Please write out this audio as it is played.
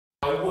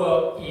I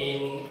work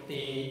in the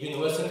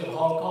University of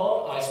Hong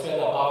Kong. I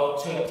spent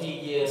about 20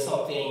 years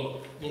something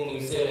in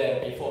New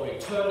Zealand before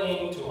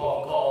returning to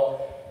Hong Kong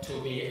to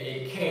be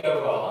a carer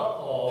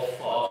of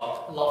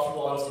loved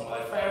ones in my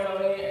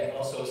family and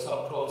also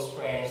some close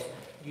friends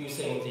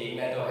using the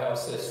mental health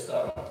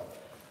system.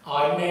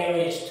 I'm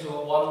married to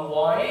one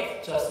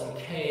wife, just in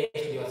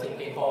case you're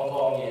thinking Hong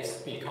Kong is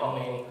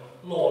becoming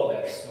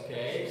lawless,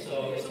 okay?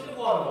 So it's only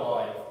one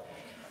wife.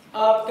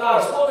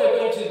 Guys, what we're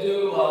going to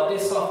do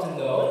this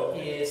afternoon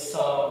is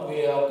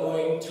we are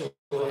going to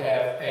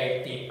have a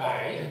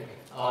debate.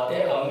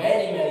 There are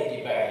many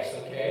debates,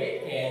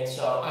 okay? And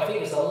I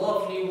think it's a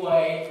lovely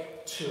way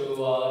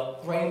to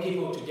bring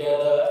people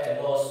together and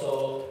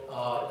also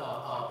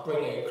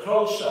bring it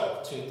closer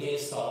to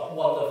this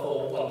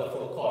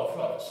wonderful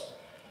conference.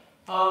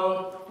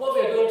 What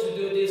we're going to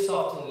do this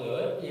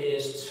afternoon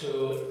is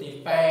to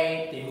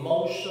debate the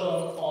motion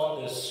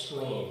on the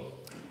screen.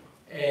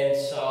 And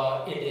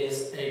it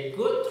is a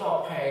good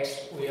topic.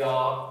 We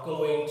are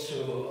going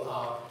to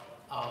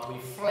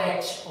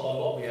reflect on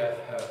what we have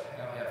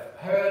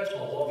heard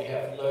or what we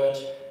have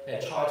learned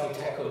and try to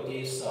tackle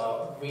this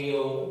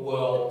real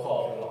world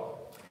problem.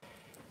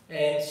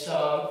 And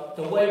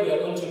the way we are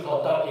going to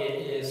conduct it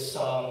is,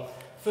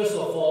 first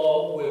of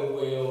all, we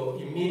will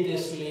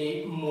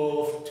immediately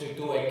move to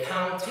do a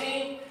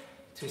counting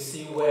to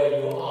see where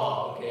you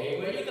are,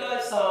 okay? Where you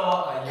guys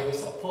are you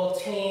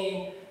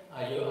supporting?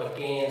 Are you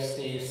against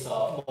this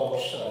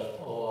motion,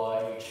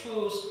 or you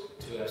choose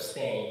to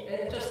abstain?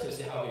 And just to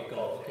see how we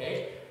go,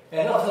 okay?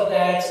 And after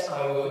that,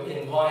 I will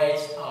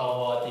invite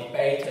our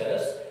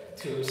debaters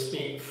to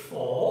speak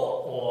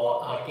for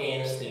or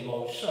against the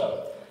motion.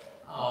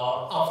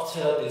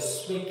 After the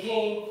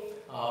speaking,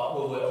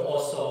 we will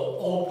also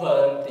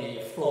open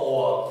the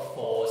floor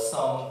for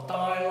some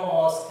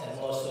dialogues and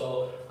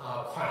also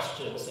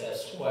questions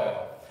as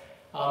well.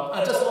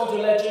 I just want to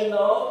let you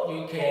know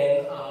you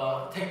can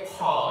take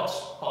part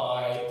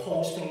by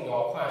posting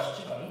your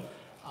question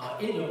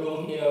in the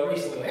room here,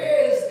 raise your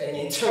hands and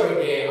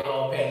interrogate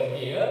our panel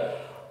here,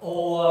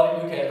 or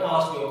you can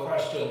ask your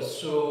questions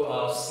through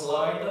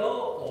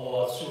Slido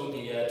or through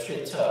the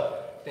Twitter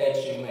that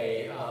you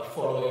may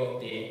following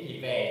the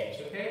event,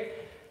 okay?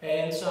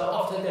 And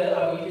after that,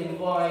 I will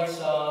invite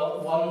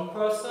one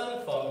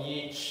person from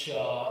each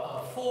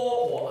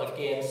for or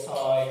against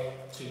side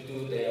to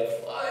do their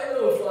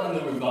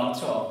final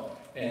rebuttal.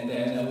 And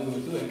then we will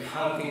do a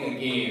counting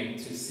again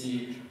to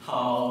see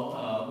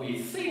how we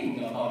think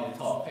about the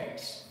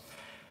topics.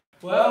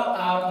 Well,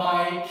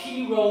 my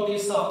key role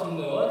this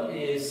afternoon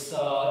is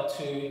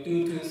to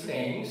do two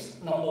things.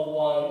 Number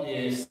one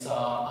is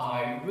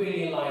I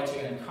really like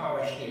to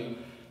encourage you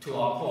to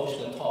approach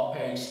the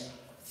topics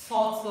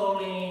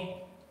thoughtfully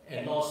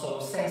and also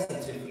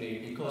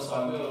sensitively, because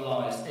I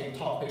realize a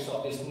topic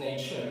of this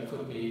nature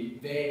could be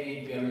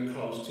very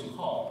close to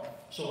home.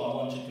 So I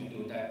want you to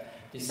do that.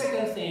 The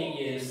second thing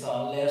is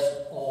let's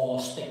all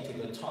stick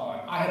to the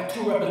time. I have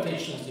two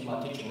reputations in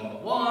my teaching. Number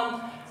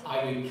one,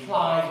 I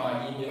reply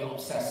my email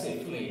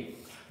obsessively.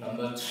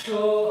 Number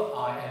two,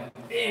 I am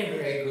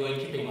very good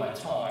keeping my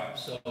time.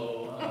 So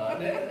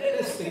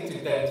let us stick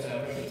to that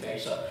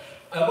reputation.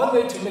 One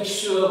way to make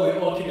sure we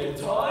all keep in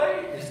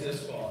time is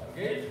this one,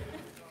 okay?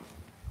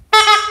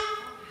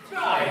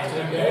 Right,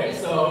 okay,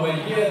 so when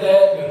you hear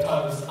that, your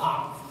time is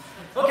up.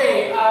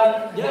 Okay,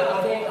 yeah,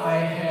 I think I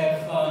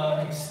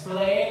have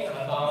explained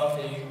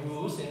about the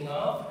rules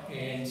enough,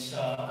 and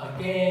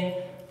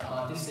again,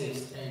 this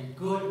is a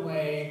good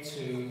way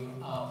to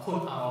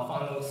put our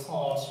final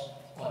thoughts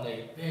on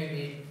a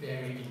very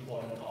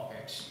important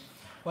topics.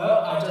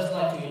 Well, I'd just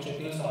like to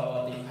introduce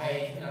our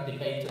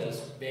debaters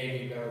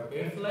very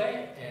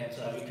briefly, and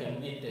you can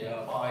read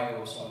their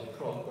bios on the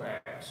program,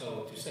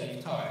 so to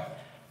save time.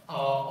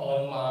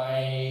 On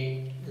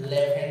my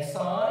left-hand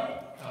side,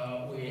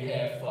 we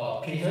have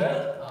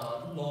Peter,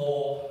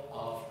 law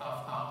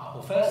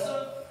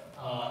professor,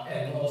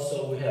 and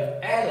also we have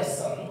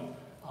Alison,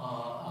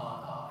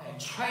 a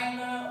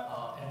trainer,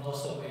 and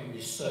also a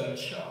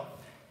researcher.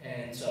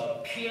 And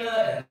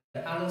Peter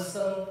and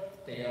Alison,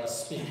 they are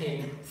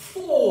speaking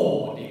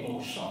for the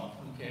motion,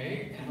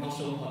 okay? And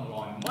also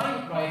on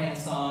my right-hand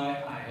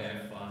side, I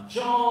have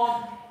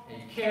John,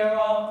 a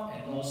carer,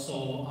 and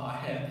also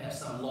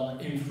has a lot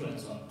of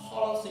influence on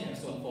policy and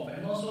so forth.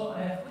 And also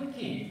I have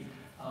Vicky,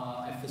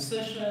 a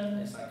physician,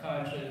 a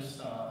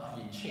psychiatrist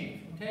in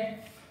chief, okay?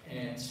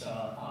 And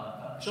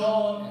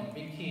John and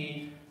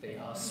Vicky, they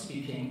are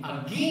speaking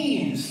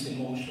against the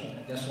motion,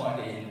 and that's why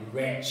they're in the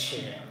red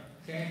chair,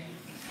 okay?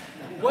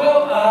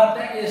 Well,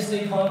 that is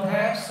the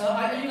context.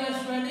 Are you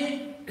guys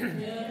ready?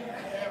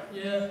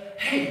 Yeah.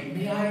 Hey,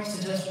 may I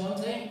suggest one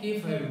thing?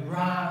 Give a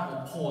round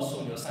of applause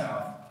for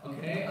yourself.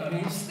 Okay? I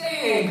mean,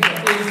 stay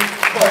for this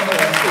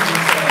conference.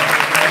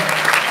 Okay?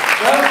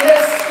 Well,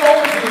 let's go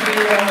to the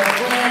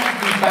grand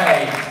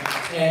debate.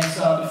 And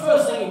the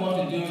first thing we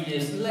want to do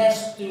is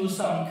let's do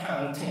some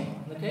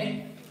counting.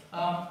 Okay?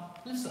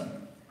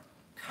 Listen.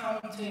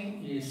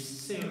 Counting is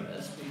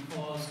serious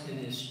because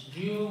it is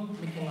you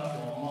making up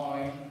your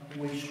mind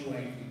which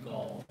way to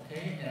go.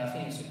 Okay, and I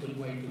think it's a good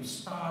way to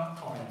start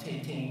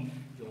orientating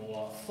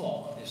your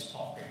thought on these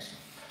topics.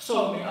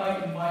 So may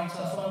I invite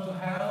someone to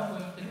help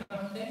with the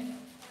counting?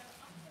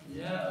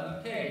 Yeah,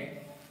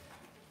 okay.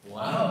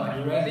 Wow, are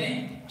you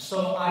ready?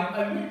 So I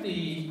read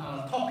the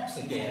topics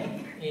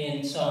again,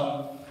 and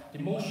the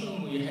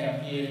motion we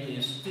have here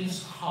is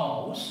this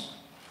house,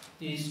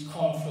 this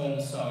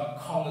conference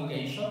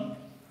congregation,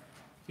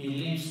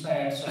 believes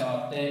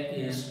that there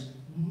is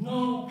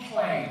no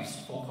place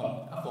for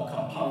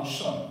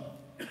compulsion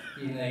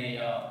in a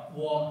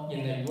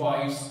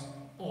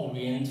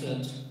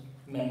rights-oriented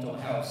mental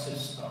health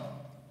system.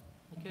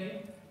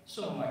 Okay,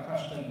 so my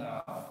question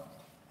now,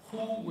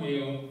 who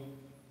will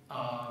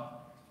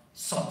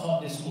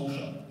support this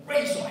motion?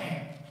 Raise your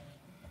hand.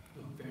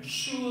 You're very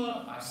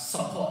sure I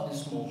support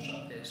this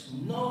motion. There's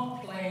no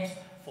place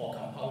for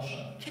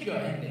compulsion. Keep your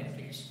hand there,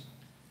 please.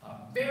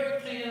 I'm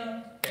very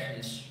clear, that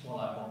is what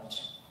I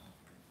want.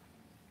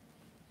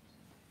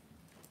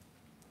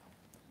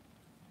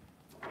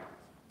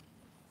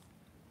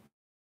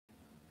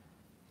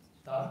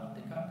 Done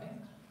the counting?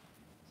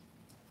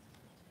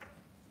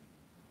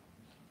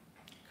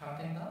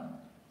 Counting done?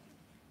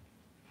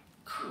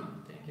 Cool,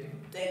 thank you.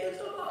 Thank you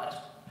so much.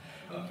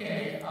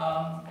 Okay,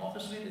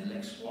 obviously the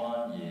next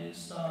one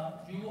is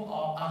you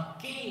are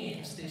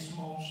against this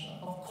motion.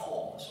 Of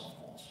course,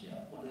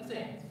 yeah. What do you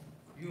think?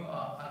 You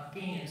are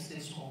against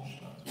this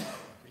motion.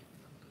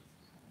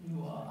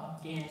 You are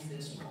against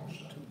this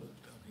motion.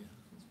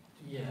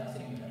 Yeah, I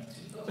think you have to.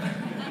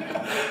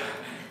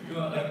 You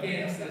are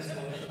against this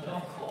motion.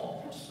 Of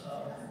course,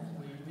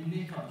 we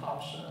need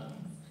compulsion,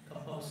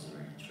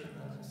 compulsory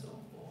treatment, and so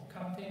forth.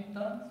 Counting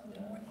done?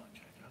 Yeah.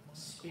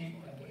 Speak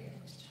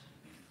against.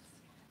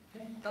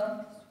 Okay,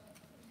 done?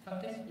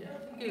 Counting? Yeah,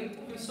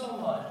 thank you so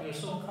much. You're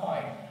so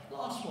kind.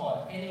 Last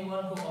one.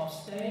 Anyone who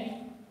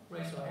abstain?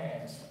 Raise your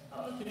hands.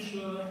 I'm not too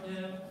sure.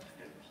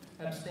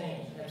 Yeah. Abstain.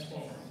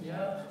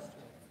 Yeah.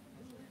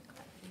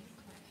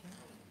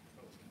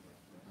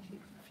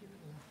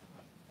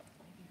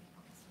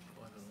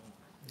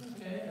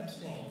 Okay,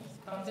 abstain.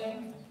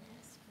 Counting,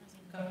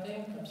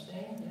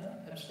 abstain,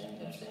 yeah, abstain,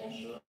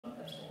 sure,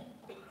 abstain.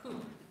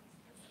 Cool.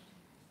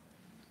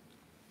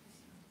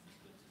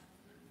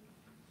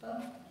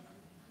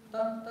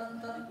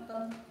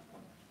 Done.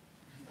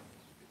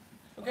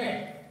 Okay.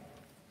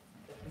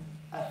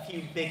 A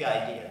few big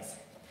ideas.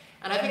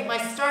 And I think my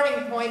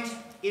starting point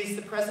is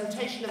the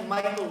presentation of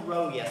Michael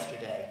Rowe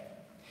yesterday.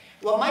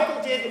 What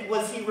Michael did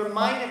was he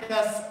reminded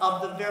us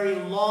of the very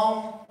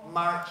long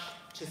march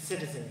to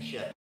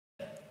citizenship,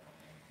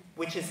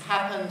 which has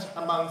happened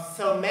among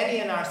so many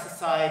in our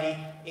society,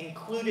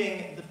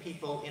 including the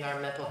people in our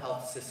mental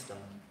health system.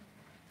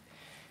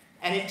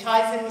 And it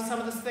ties in with some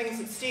of the things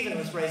that Stephen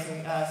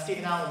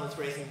Allen was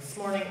raising this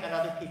morning and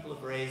other people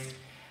have raised.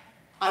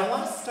 I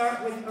want to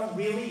start with a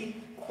really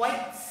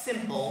quite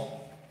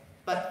simple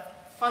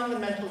but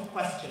fundamental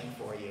question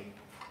for you.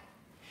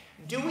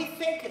 Do we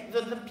think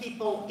that the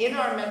people in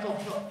our mental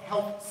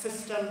health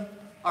system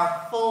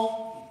are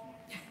full?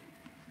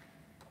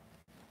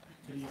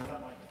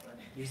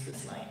 Use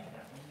this mic.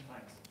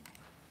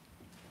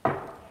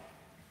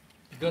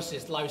 Because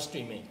it's live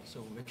streaming,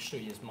 so make sure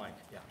it's mic.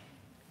 Yeah.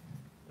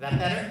 That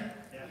better?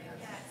 Yes.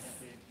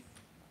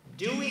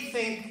 Do we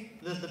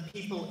think that the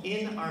people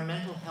in our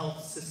mental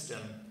health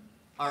system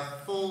are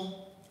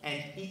full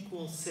and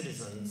equal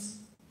citizens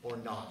or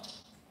not?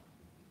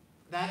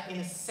 That, in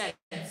a sense,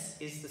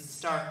 is the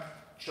stark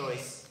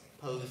choice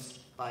posed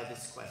by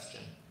this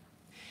question.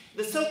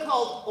 The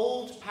so-called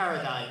old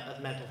paradigm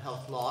of mental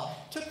health law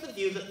took the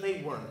view that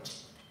they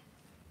weren't.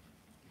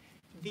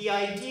 The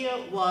idea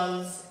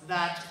was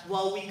that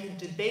while we could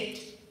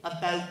debate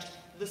about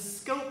the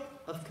scope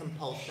of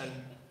compulsion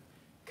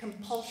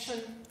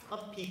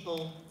of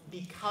people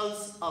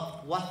because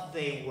of what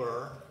they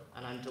were,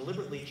 and I'm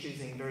deliberately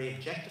choosing very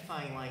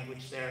objectifying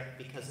language there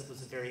because it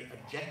was a very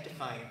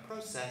objectifying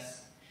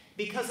process,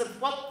 because of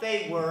what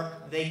they were,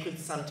 they could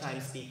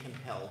sometimes be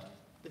compelled.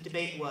 The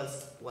debate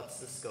was, what's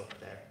the scope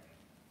there?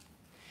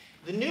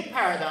 The new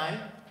paradigm,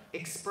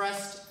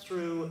 expressed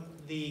through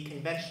the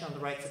Convention on the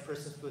Rights of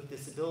Persons with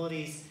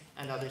Disabilities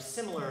and other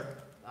similar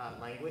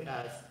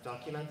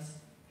documents,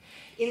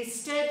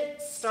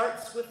 instead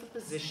starts with the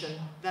position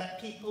that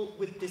people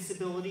with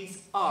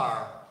disabilities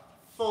are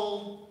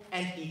full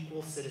and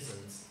equal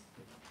citizens.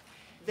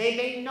 They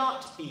may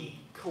not be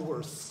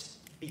coerced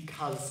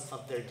because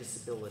of their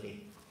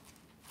disability.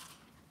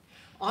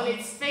 On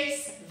its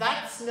face,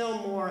 that's no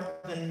more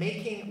than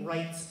making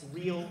rights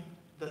real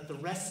that the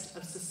rest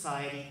of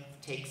society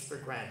takes for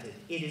granted.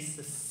 It is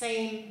the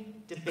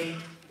same debate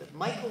that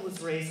Michael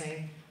was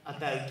raising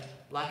about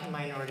Black and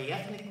minority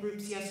ethnic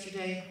groups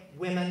yesterday,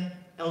 women,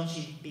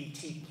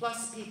 LGBT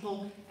plus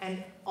people,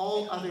 and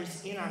all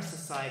others in our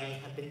society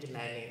have been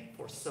demanding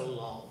for so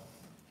long.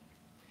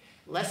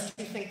 Lest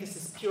you think this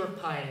is pure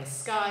pie in the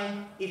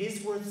sky, it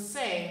is worth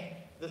saying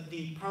that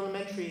the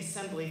Parliamentary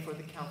Assembly for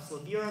the Council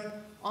of Europe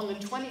on the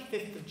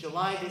 25th of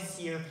July this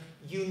year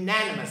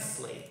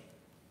unanimously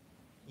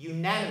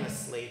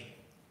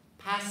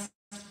passed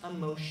a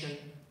motion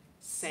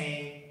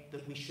saying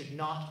that we should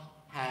not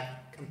have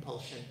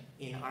compulsion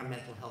in our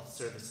mental health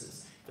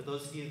services. For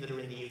those of you that are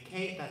in the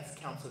UK, that's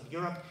Council of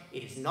Europe.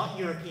 It is not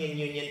European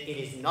Union. It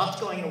is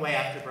not going away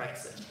after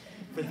Brexit.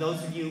 For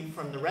those of you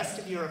from the rest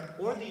of Europe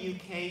or the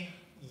UK,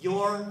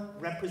 your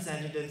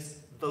representatives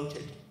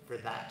voted for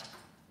that.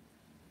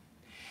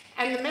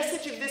 And the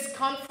message of this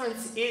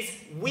conference is,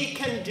 we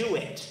can do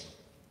it.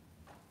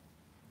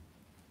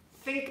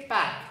 Think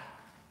back.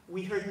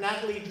 We heard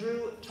Natalie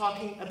Drew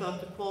talking about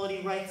the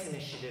Quality Rights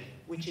Initiative,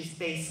 which is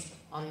based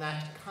on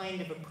that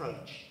kind of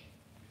approach.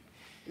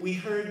 We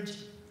heard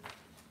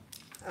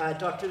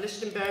Dr.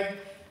 Lichtenberg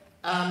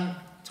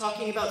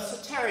talking about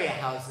soteria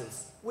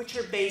houses, which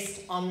are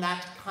based on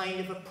that kind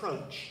of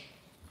approach.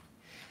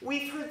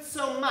 We've heard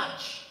so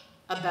much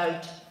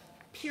about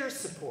peer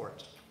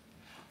support,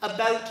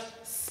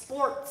 about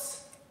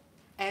sports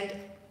and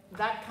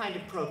that kind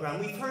of program.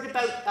 We've heard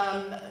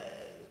about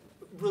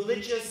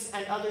religious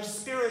and other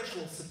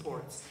spiritual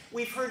supports.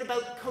 We've heard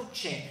about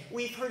coaching.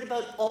 We've heard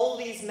about all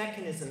these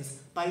mechanisms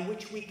by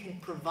which we can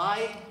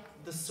provide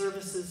the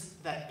services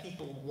that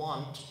people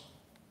want.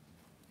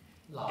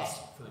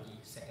 Last 30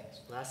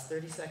 seconds. Last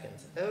 30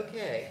 seconds.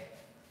 Okay.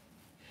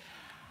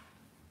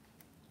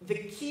 The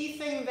key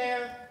thing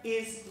there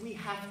is we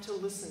have to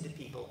listen to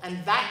people,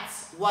 and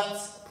that's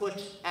what's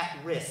put at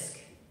risk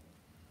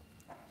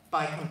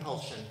by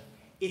compulsion.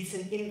 It's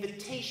an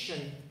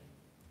invitation,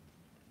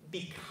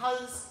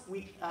 because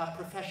we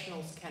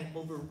professionals can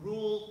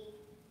overrule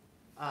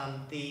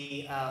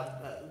the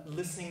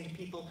listening to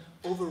people,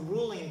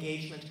 overrule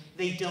engagement.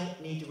 They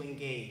don't need to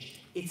engage.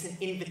 It's an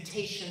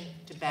invitation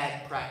to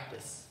bad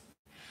practice.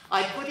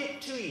 I put it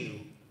to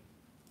you,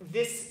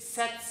 this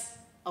sets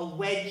a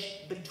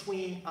wedge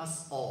between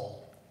us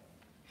all.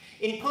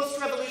 In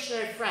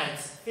post-revolutionary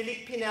France,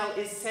 Philippe Pinel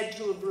is said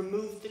to have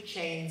removed the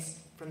chains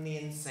from the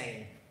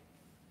insane.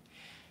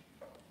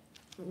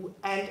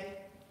 And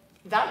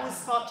that was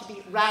thought to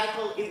be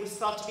radical, it was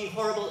thought to be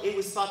horrible, it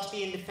was thought to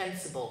be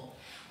indefensible.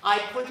 I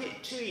put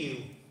it to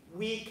you,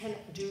 we can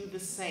do the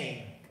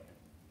same.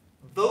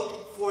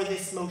 Vote for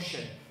this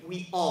motion.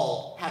 We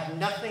all have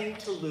nothing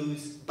to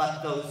lose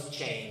but those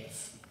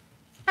chains.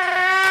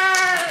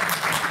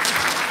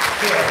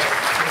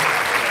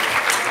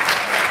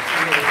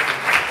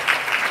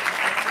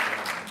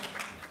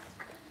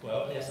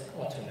 Well, there's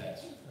alternate.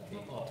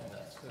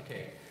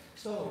 Okay,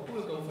 so who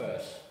will go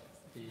first?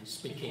 The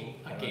speaking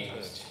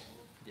against.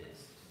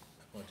 Yes.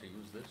 Monty,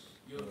 who's this?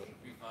 You'll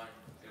be fine.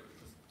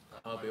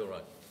 I'll be all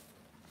right.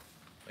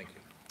 Thank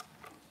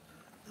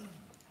you.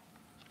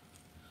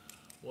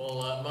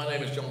 Well, my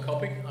name is John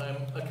Copping. I'm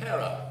a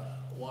carer,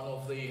 one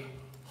of the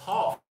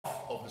half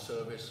of the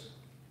service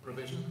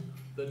provision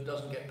that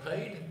doesn't get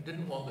paid,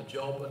 didn't want the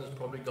job, and has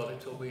probably got it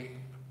till we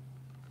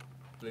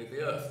leave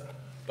the earth.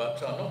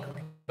 But I'm not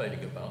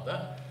complaining about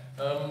that.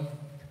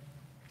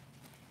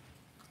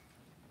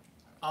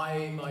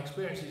 My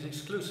experience is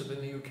exclusive in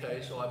the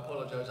UK, so I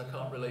apologise, I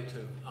can't relate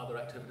to other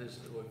activities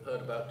that we've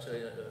heard about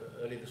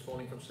earlier this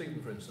morning from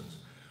Stephen, for instance.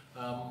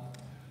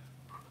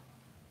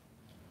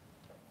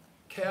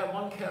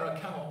 One carer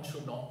cannot and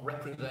should not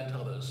represent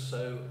others,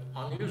 so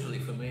unusually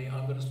for me,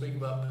 I'm going to speak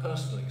about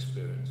personal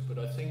experience, but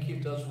I think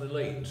it does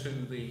relate to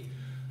the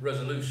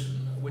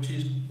resolution, which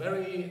is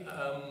very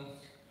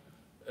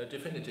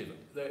definitive.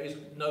 There is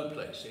no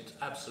place, it's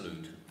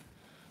absolute.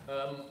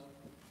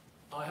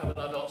 I have an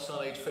adult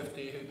son, age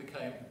 50, who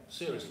became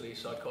seriously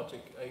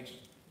psychotic, age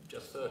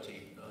just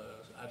 30,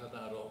 as an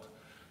adult.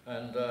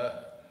 And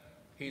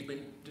he's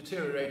been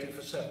deteriorated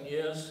for 7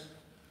 years.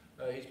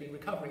 He's been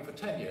recovering for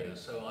 10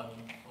 years, so I'm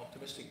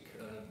optimistic.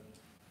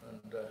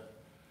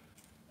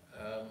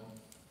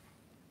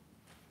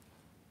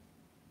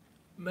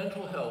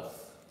 Mental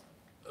health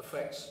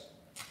affects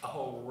a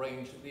whole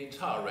range, the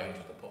entire range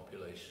of the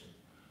population,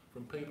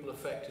 from people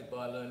affected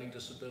by learning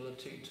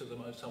disability to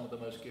some of the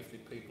most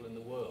gifted people in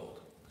the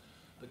world.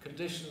 The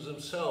conditions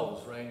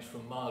themselves range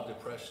from mild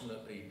depression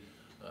at the,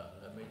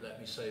 let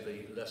me say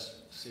the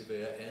less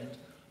severe end,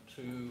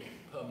 to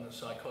permanent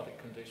psychotic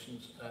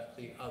conditions at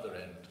the other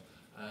end.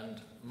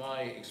 And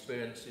my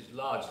experience is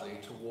largely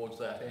towards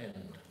that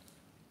end.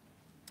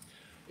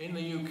 In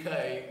the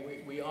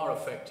UK, we are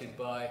affected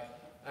by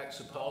Acts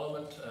of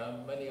Parliament.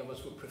 Many of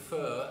us would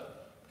prefer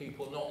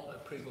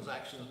people's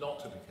actions not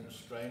to be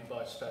constrained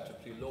by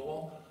statutory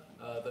law.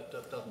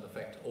 That doesn't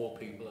affect all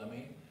people, I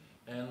mean.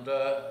 And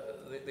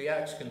the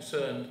acts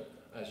concerned,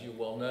 as you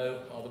well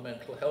know, are the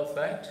Mental Health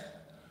Act,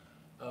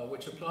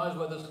 which applies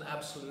where there's an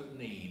absolute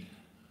need.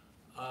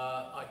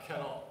 I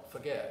cannot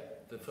forget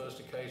the first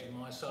occasion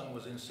my son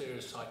was in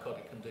serious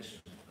psychotic condition.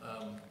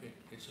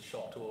 It's a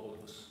shock to all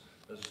of us,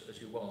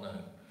 as you well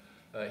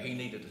know. He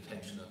needed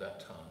attention at that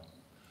time.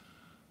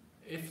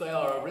 If they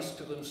are a risk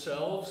to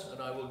themselves,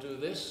 and I will do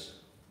this,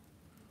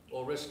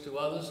 or risk to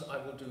others, I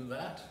will do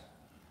that,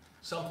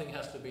 something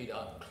has to be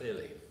done,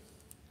 clearly.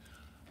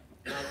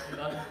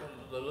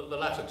 The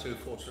latter two,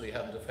 fortunately,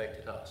 haven't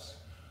affected us.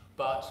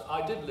 But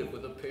I did live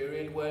with a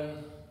period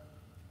when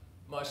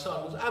my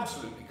son was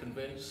absolutely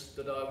convinced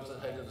that I was the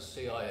head of the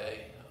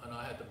CIA. and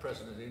I had the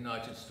President of the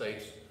United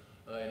States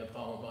in the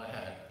palm of my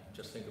hand.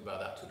 Just think about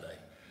that today.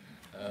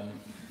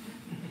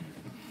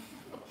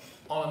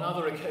 On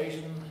another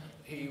occasion,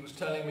 he was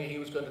telling me he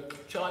was going to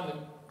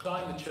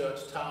climb the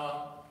church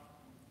tower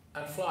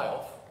and fly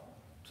off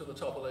to the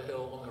top of the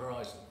hill on the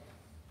horizon.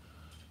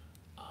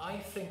 I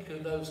think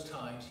in those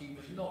times he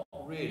was not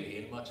really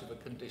in much of a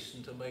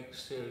condition to make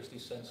seriously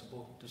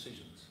sensible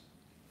decisions.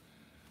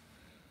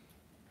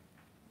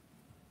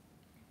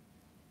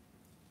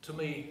 To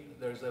me,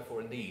 there is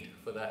therefore a need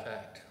for that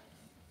act.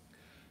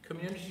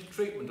 Community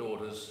treatment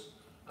orders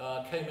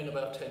came in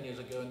about 10 years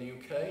ago in the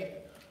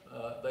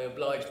UK. They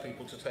oblige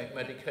people to take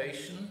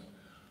medication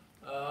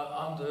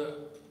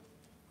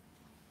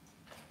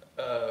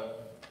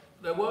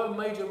there were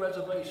major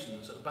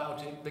reservations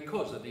about it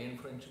because of the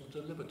infringement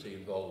of liberty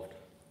involved.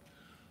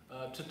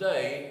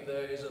 Today,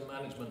 there is a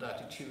management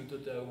attitude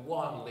that they're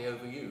wildly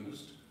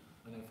overused,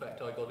 and in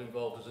fact I got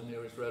involved as a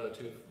nearest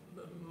relative,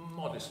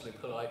 modestly,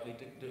 politely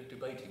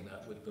debating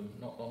that with them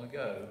not long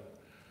ago.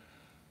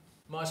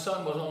 My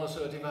son was on a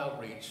assertive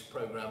outreach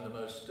programme, the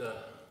most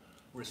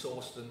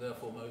resourced and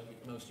therefore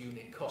most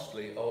unique,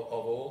 costly of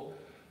all.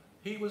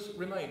 He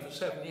remained for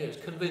 7 years,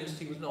 convinced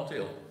he was not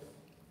ill.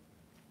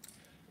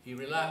 He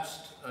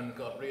relapsed and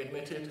got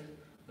readmitted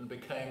and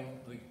became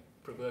the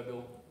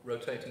proverbial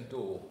rotating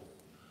door.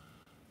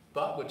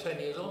 But we're 10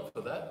 years on for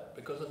that.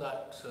 Because of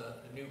that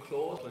new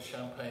clause, was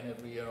champagne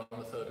every year on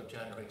the 3rd of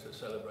January to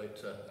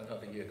celebrate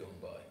another year gone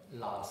by.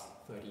 Last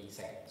 30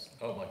 seconds.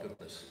 Oh my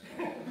goodness.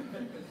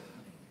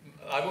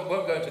 I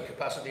won't go into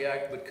Capacity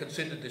Act, but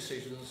considered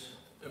decisions,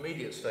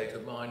 immediate state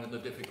of mind and the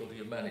difficulty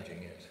of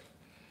managing it.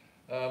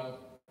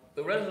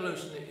 The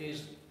resolution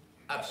is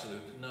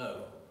absolute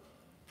no.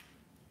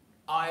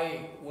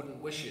 I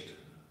wouldn't wish it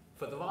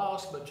for the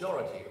vast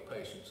majority of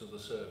patients of the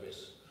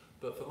service,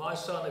 but for my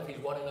son, if he's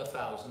 1 in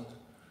 1,000,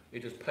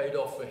 it has paid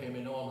off for him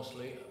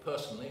enormously,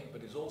 personally,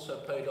 but it's also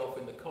paid off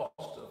in the cost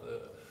of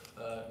the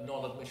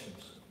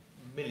non-admissions,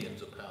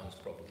 millions of pounds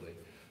probably.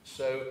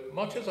 So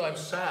much as I'm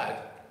sad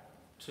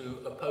to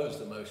oppose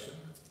the motion,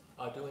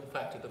 I do in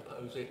fact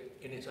oppose it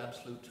in its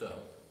absolute term.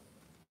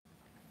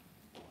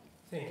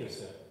 Thank you,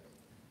 sir.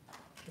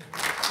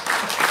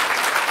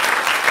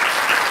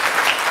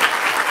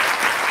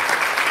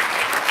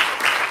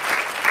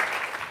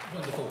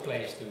 Wonderful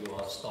place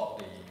to stop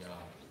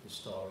the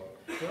story.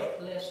 Well,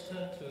 let's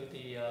turn to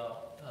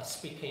the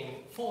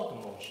speaking for the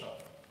motion.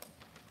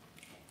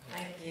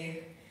 Thank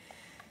you.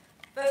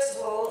 First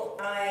of all,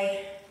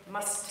 I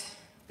must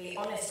be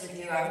honest with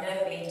you, I've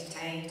never been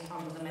detained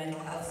under the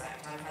Mental Health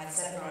Act. I've had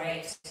 7 or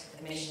 8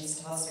 admissions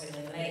to hospital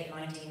in the late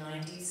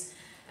 1990s,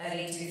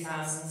 early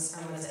 2000s,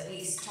 and was at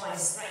least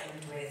twice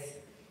threatened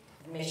with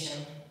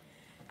admission,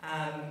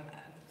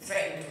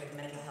 threatened with the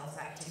Mental Health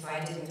Act if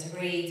I didn't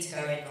agree to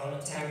go in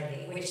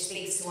voluntarily, which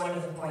speaks to one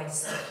of the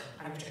points that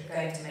I'm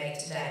going to make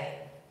today.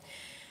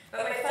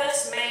 But my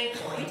first main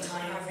point, I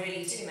have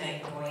really 2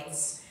 main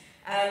points.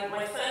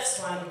 My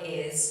first one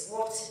is,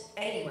 what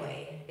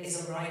anyway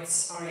is a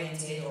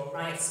rights-oriented or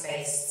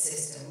rights-based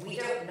system? We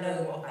don't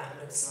know what that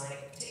looks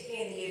like,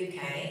 particularly in the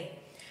UK,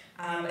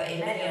 but in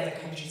many other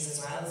countries as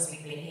well, as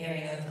we've been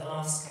hearing over the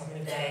last couple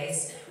of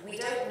days. We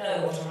don't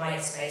know what a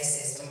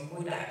rights-based system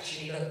would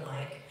actually look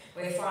like.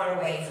 We're far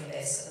away from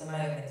this at the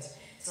moment.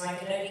 So I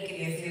can only give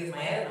you a few of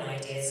my own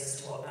ideas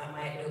as to what that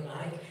might look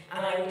like,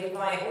 and I would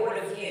invite all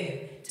of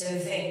you to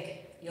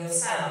think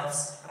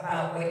yourselves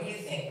about what you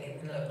think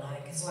it would look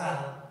like as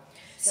well.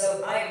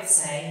 So I would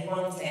say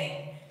one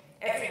thing: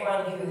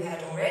 everyone who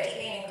had already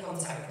been in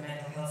contact with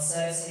mental health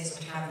services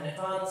would have an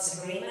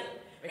advance agreement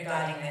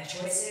regarding their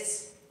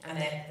choices and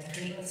the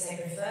treatments they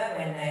prefer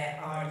when they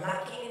are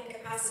lacking in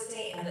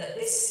capacity, and that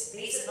these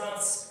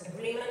advance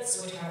agreements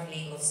would have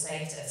legal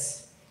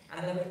status,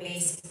 and there would be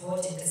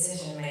supported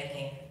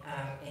decision-making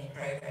in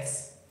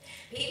progress.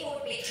 People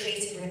would be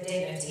treated with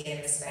dignity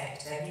and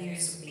respect. Their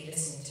views would be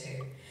listened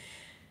to.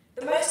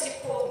 The most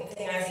important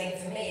thing, I think,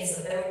 for me is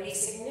that there would be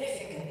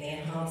significantly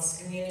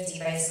enhanced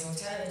community-based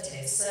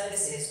alternatives,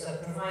 services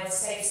that provide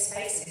safe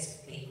spaces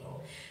for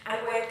people,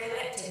 and where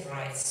collective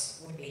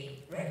rights would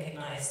be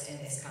recognised in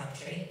this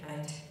country,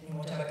 and in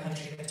whatever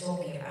country we're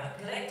talking about.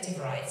 Collective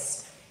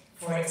rights,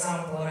 for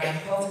example, around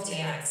poverty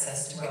and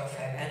access to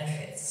welfare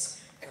benefits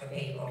for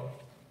people.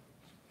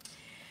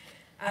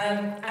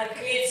 And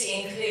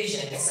community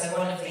inclusion, so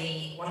one of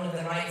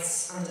the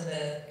rights under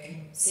the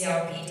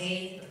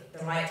CRPD,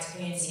 the right to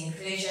community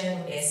inclusion,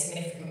 will be a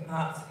significant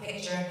part of the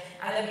picture,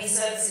 and there will be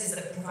services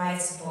that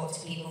provide support to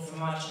people from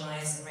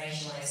marginalised and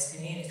racialised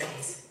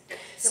communities.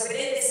 So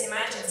within this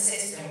imagined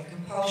system,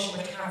 compulsion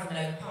would have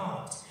no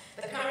part.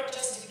 The current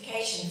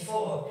justification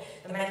for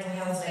the mental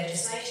health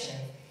legislation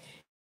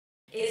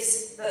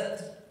is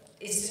to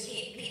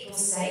keep people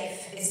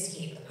safe, is to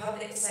keep the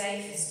public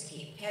safe, is to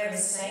keep carers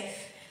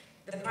safe.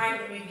 The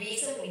primary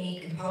reason we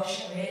need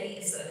compulsion, really,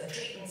 is that the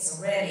treatments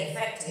are rarely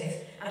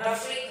effective and are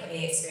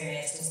frequently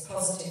experienced as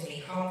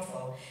positively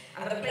harmful,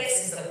 and the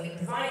places that we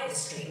provide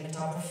this treatment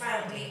are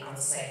profoundly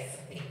unsafe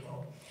for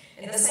people.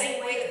 In the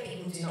same way that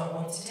people do not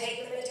want to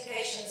take the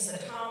medications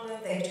that harm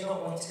them, they do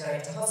not want to go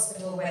into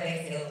hospital where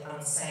they feel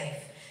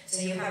unsafe.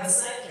 So you have a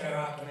circular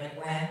argument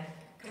where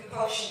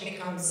compulsion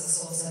becomes a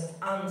source of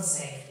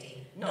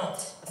unsafety, not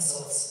a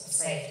source of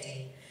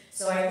safety.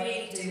 So I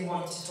really do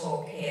want to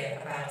talk here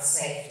about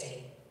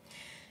safety.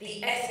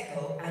 The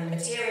ethical and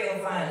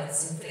material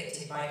violence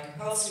inflicted by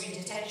compulsory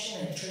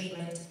detention and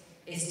treatment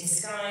is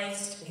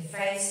disguised,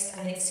 effaced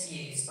and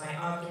excused by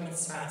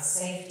arguments about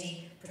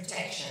safety,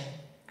 protection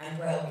and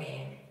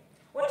well-being.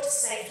 What does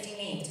safety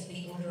mean to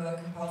people who are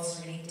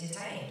compulsorily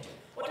detained?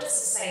 What does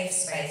a safe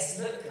space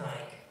look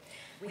like?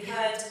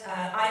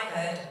 I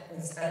heard,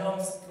 along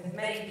with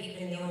many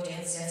people in the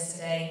audience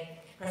yesterday,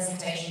 a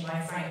presentation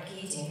by Frank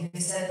Keating, who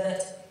said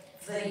that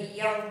for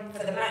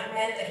the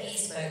men that he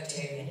spoke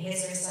to in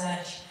his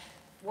research,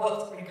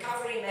 what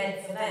recovery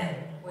meant for them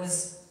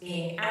was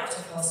being out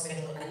of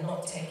hospital and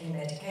not taking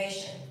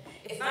medication.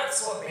 If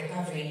that's what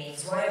recovery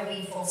means, why are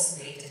we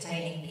forcibly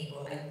detaining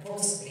people and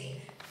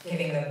forcibly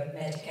giving them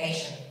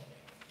medication?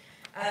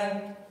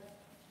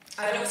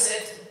 I'd also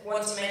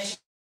want to mention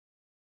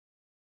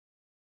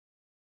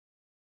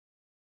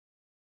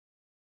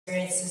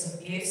experiences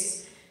of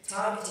abuse,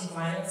 targeted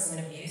violence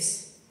and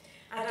abuse,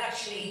 and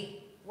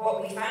actually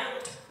what we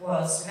found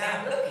was,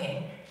 without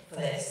looking for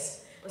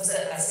this, was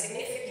that a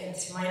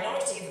significant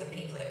minority of the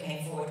people that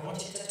came forward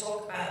wanted to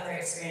talk about their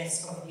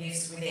experience of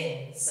abuse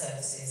within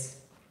services.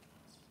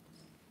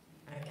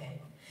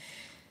 Okay.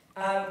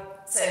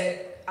 So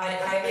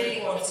I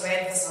really want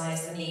to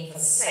emphasise the need for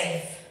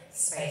safe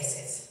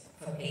spaces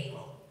for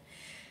people.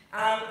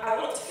 I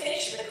want to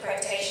finish with a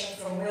quotation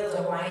from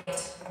Wilder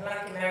White, a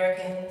Black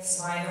American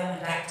survivor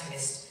and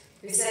activist,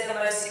 who said the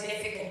most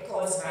significant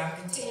cause of our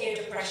continued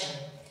oppression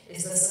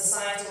is the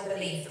societal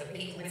belief that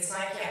people with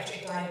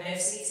psychiatric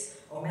diagnoses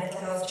or mental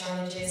health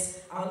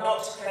challenges are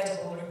not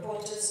credible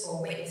reporters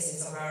or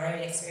witnesses of our own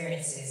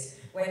experiences.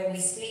 When we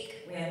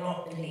speak, we are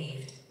not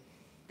believed.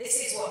 This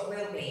is what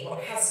will be,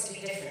 what has to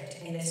be different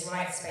in this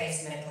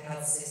rights-based mental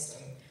health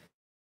system.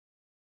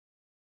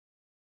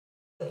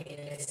 Thank you.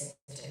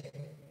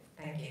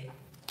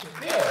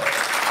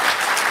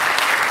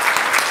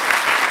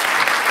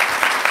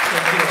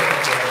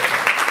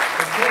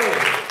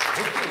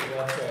 Vicky,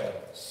 what you're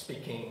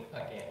speaking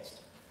against.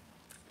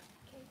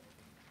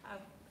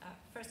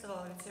 First of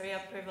all, it's a real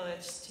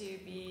privilege to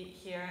be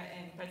here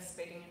and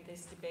participating in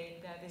this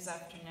debate this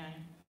afternoon.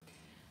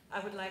 I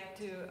would like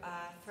to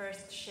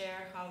first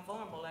share how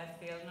vulnerable I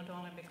feel, not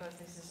only because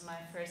this is my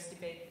first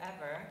debate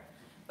ever,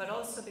 but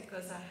also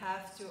because I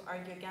have to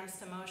argue against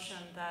the motion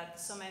that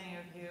so many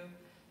of you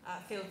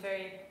feel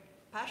very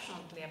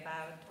passionately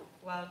about,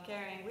 while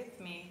carrying with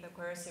me the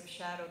coercive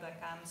shadow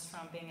that comes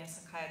from being a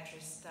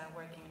psychiatrist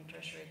working in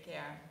tertiary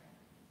care.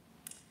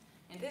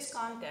 In this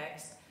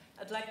context,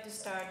 I'd like to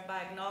start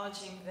by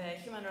acknowledging the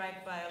human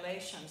rights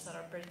violations that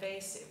are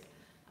pervasive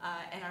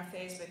and are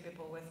faced by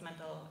people with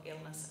mental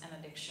illness and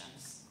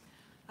addictions.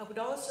 I would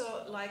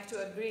also like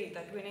to agree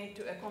that we need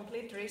a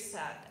complete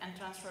reset and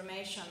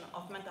transformation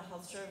of mental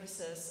health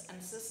services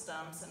and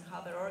systems and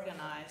how they're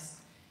organized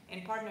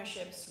in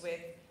partnerships with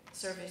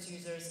service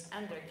users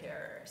and their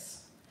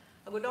carers.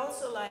 I would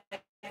also like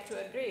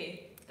to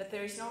agree that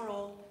there is no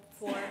role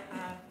for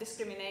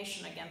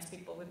discrimination against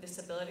people with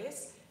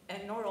disabilities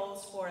and no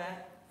roles for a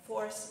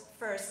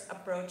force-first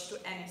approach to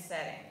any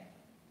setting.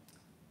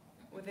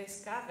 With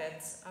these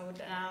caveats, I would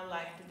now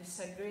like to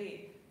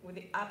disagree with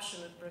the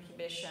absolute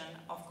prohibition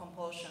of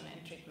compulsion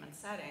in treatment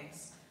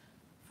settings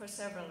for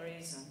several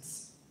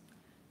reasons.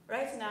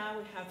 Right now,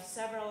 we have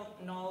several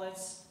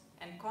knowledge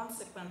and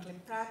consequently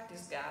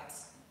practice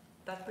gaps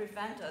that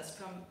prevent us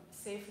from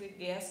safely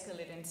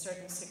de-escalating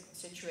certain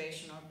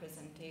situations or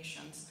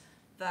presentations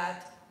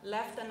that,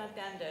 left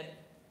unattended,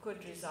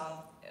 could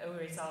result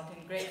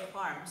in grave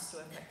harms to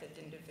affected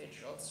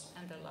individuals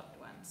and their loved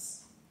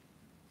ones.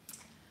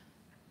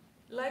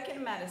 Like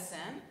in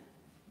medicine,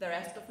 the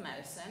rest of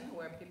medicine,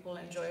 where people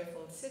enjoy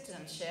full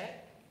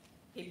citizenship,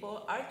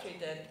 people are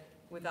treated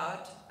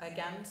without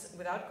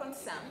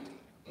consent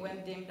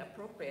when deemed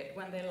appropriate,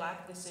 when they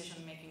lack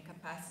decision-making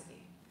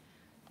capacity.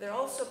 There are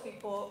also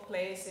people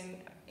placed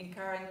in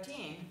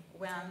quarantine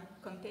when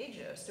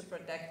contagious to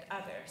protect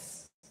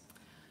others.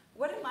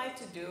 What am I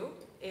to do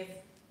if,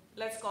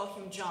 let's call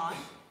him John,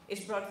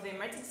 is brought to the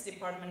emergency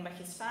department by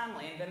his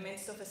family in the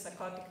midst of a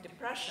psychotic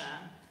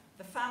depression?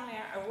 The family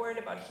are worried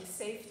about his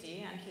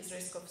safety and his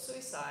risk of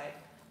suicide,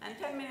 and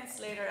 10 minutes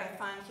later I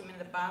find him in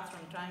the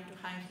bathroom trying to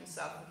hang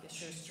himself with his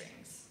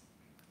shoestrings.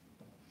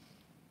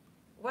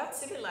 What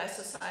civilized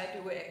society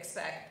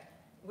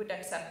would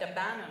accept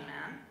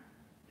abandonment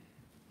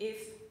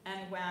if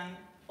and when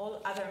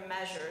all other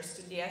measures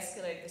to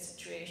de-escalate the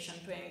situation,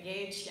 to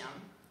engage him,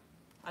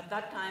 at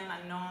that time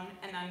unknown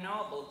and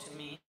unknowable to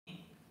me,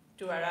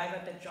 to arrive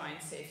at a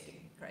joint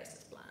safety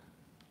crisis plan?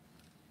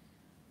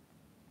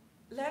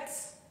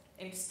 Let's,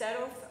 instead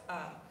of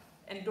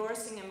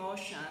endorsing a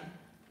motion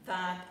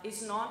that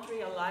is not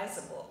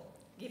realizable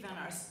given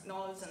our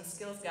knowledge and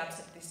skills gaps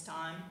at this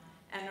time,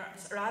 and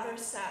rather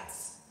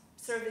sets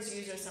service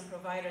users and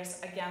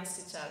providers against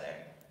each other.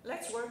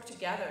 Let's work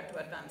together to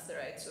advance the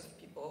rights of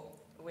people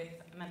with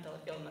mental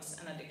illness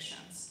and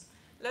addictions.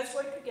 Let's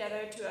work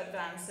together to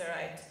advance the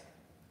right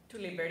to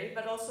liberty,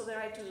 but also the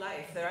right to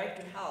life, the right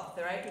to health,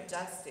 the right to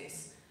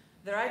justice,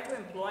 the right to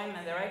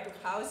employment, the right to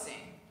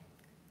housing,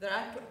 the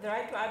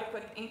right to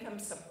adequate income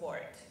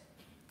support.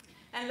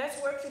 And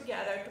let's work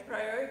together to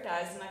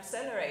prioritize and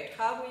accelerate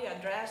how we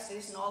address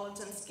these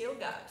knowledge and skill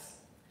gaps.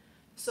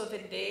 So the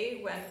day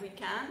when we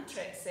can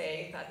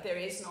say that there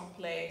is no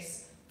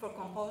place for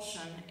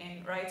compulsion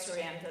in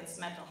rights-oriented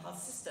mental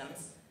health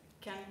systems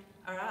can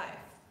arrive,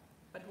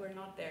 but we're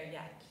not there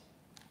yet.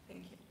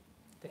 Thank you.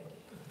 Thank you.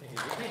 Thank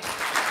you.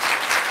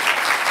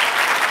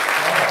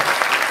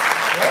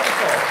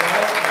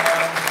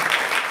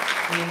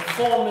 In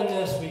 4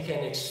 minutes, we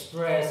can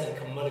express and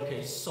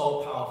communicate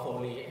so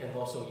powerfully and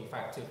also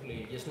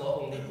effectively. It's not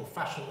only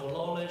professional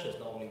knowledge, it's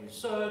not only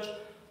research,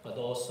 but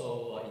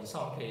also, in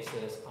some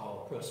cases,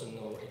 our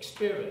personal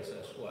experience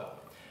as well.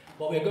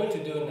 What we're going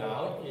to do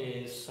now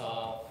is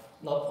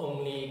not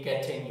only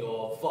getting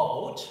your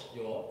vote,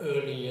 your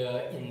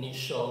earlier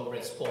initial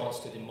response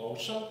to the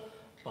motion,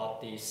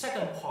 but the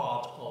second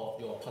part of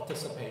your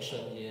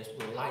participation is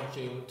we'd like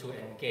you to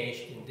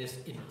engage in this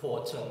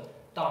important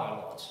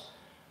dialogue.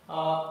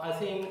 I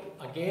think,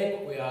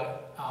 again, we are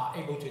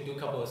able to do a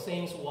couple of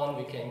things. One,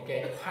 we can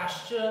get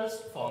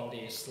questions from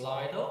the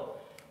Slido.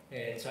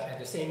 And so at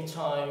the same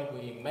time,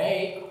 we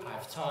may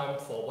have time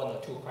for 1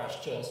 or 2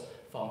 questions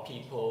from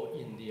people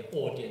in the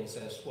audience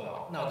as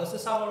well. Now, does it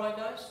sound all right,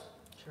 guys?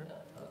 Sure.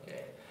 Yeah,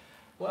 okay.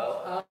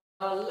 Well,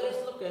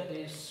 let's look at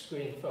this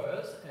screen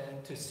first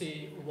and to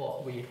see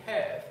what we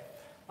have.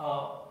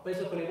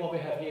 Basically, what we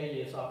have here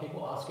is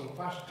people asking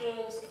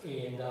questions,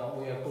 and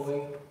we are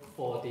going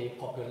for the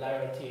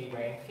popularity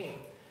ranking.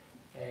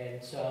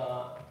 And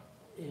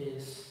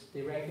is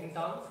the ranking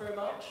done very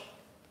much?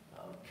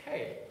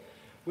 Okay,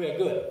 we are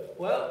good.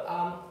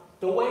 Well,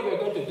 the way we're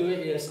going to do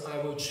it is I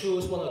will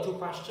choose 1 or 2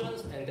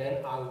 questions, and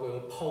then I will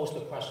pose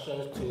the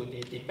questions to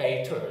the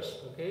debaters,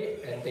 okay?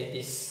 And they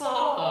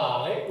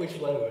decide which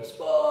one will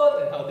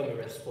respond and how they will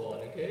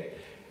respond, okay?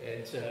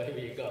 And here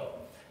we go.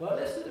 Well,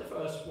 let's do the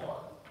first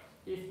one.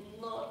 If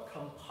not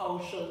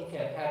compulsion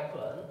can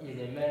happen in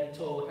a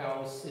mental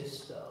health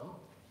system,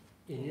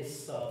 in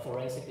its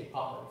forensic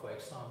department, for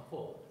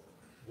example,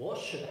 what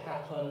should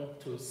happen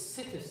to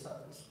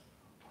citizens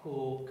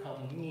who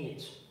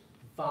commit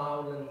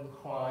violent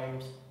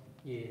crimes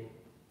in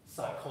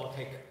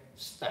psychotic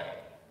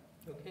state?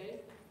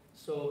 Okay,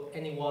 so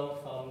anyone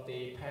from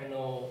the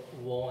panel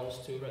wants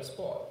to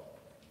respond?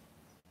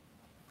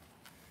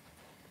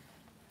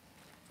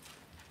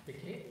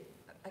 Vicky?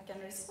 I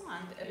can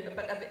respond,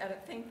 but I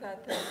think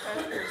that the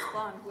first to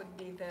respond would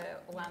be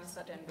the ones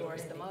that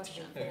endorse the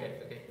motion.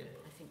 Okay.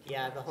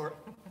 Yeah,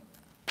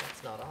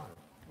 it's not on.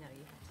 No,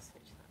 you have to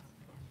switch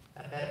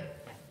that on. That better?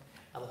 Yeah.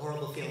 I have a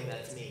horrible feeling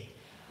that's me.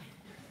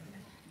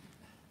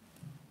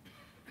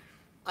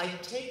 I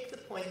take the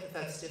point that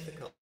that's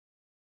difficult.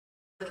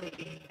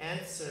 The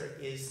answer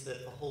is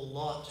that a whole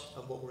lot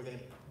of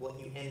what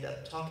you end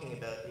up talking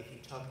about, if you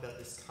talk about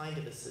this kind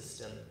of a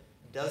system,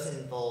 does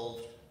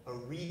involve a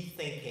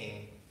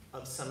rethinking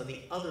of some of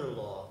the other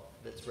law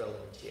that's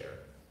relevant here.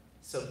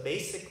 So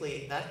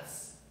basically,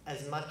 that's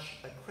as much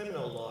a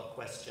criminal law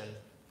question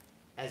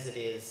as it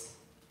is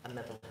a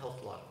mental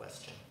health law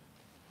question.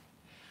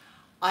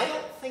 I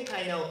don't think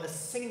I know a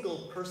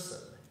single person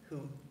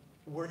who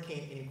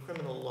working in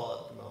criminal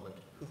law at the moment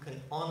who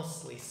can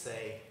honestly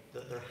say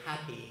that they're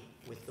happy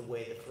with the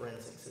way the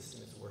forensic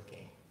system is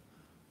working.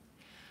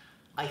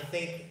 I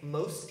think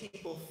most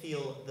people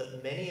feel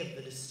that many of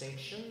the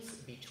distinctions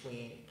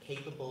between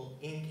capable,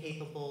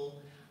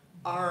 incapable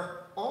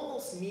are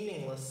almost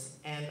meaningless,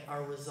 and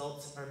our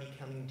results are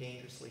becoming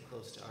dangerously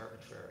close to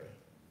arbitrary.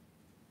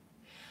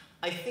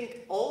 I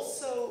think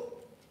also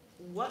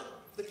what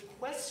the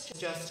question,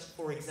 just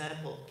for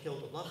example,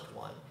 killed a loved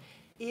one,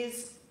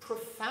 is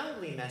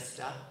profoundly messed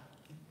up,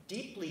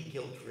 deeply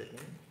guilt-ridden,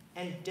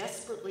 and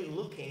desperately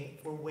looking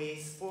for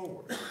ways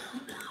forward.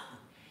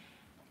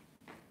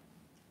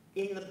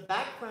 In the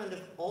background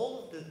of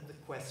all of the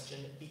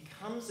question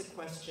becomes a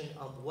question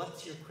of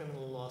what's your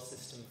criminal law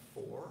system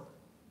for?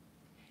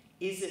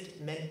 Is it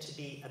meant to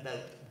be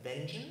about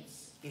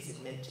vengeance? Is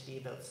it meant to be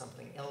about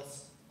something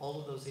else?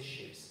 All of those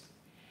issues.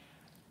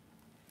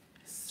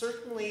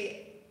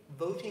 Certainly,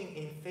 voting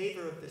in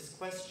favor of this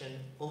question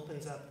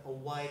opens up a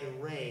wide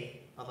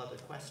array of other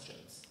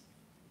questions.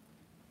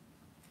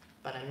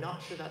 But I'm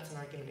not sure that's an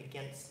argument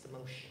against the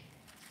motion.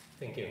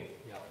 Thank you.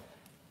 Yeah.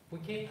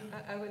 Vicky?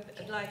 I would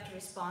like to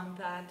respond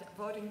that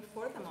voting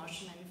for the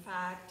motion, in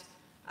fact,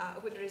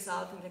 would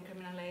result in the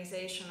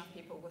criminalization of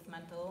people with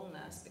mental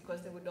illness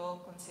because they would all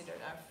consider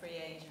our free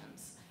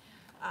agents.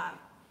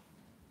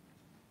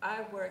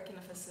 I work in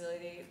a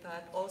facility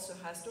that also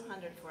has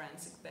 200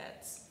 forensic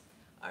beds.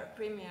 Our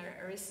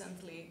premier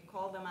recently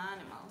called them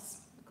animals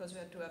because we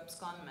had 2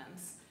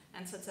 abscondments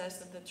and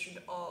suggested that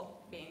should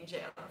all be in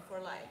jail for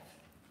life.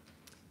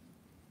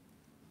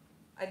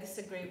 I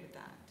disagree with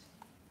that.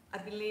 I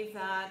believe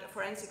that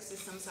forensic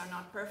systems are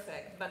not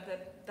perfect, but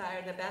that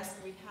they're the best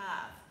we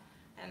have,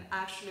 and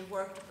actually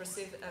work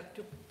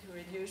to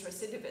reduce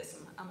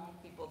recidivism among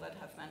people that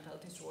have mental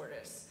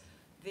disorders.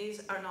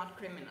 These are not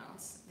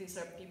criminals. These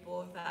are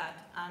people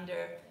that,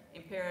 under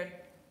impaired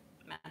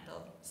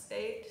mental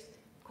state,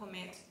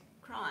 commit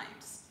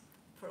crimes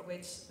for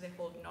which they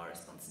hold no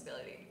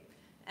responsibility.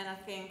 And I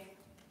think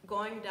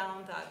going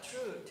down that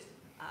route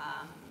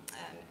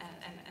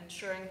and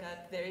ensuring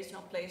that there is no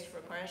place for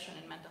coercion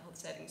in mental health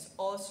settings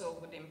also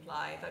would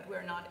imply that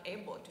we're not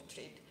able to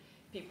treat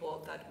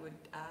people that would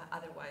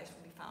otherwise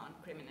be found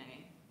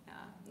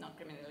not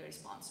criminally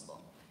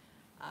responsible.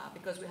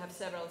 Because we have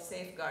several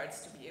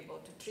safeguards to be able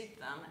to treat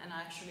them, and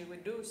actually we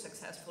do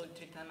successfully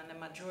treat them, and the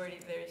majority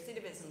of the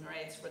recidivism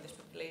rates for this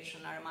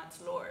population are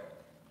much lower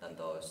than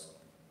those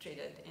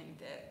treated in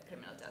the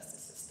criminal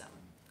justice system.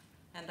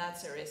 And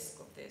that's a risk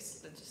of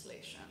this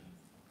legislation.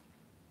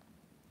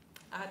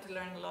 I had to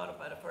learn a lot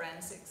about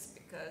forensics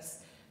because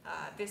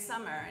this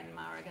summer in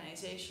my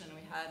organization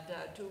we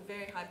had two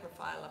very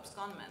high-profile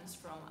abscondments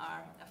from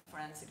our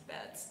forensic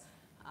beds.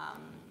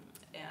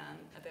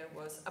 And there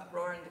was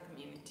uproar in the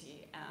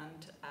community,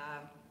 and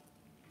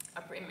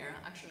a premier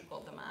actually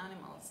called them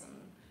animals and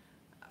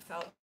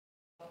felt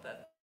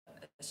that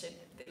should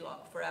be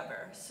locked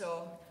forever.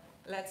 So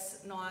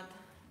let's not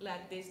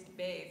let these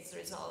debates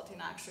result in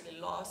actually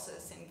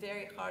losses in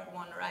very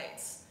hard-won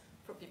rights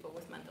for people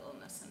with mental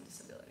illness and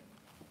disability.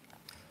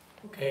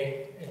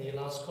 Okay, any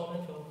last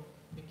comment from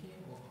Vicky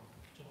or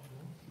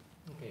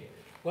John? Okay,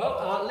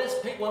 well, let's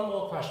pick one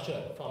more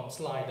question from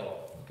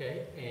Slido,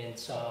 okay? And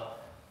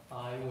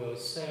I will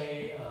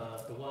say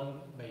the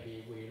one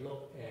maybe we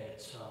look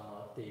at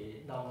the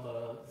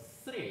number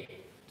 3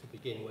 to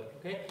begin with,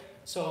 okay?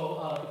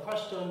 So the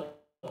question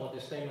or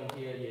the statement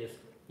here is,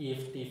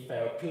 if the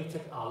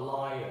therapeutic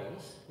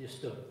alliance is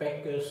the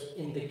biggest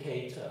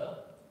indicator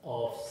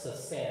of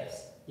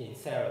success in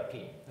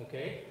therapy,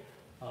 okay?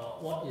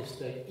 What is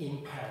the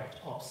impact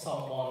of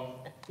someone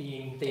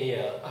being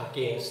there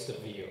against the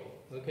view,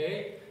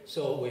 okay?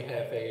 So we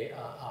have a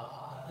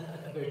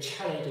very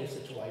challenging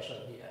situation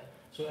here.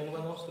 So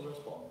anyone wants to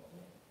respond?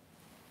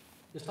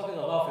 Just talking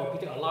about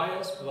therapeutic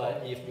alliance,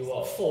 but if you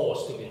are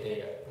forced to be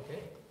there,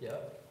 okay? Yeah.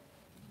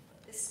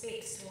 This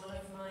speaks to one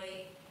of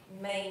my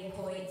main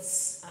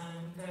points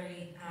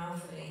very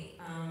powerfully.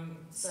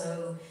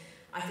 So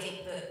I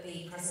think that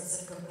the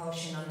presence of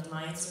compulsion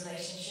undermines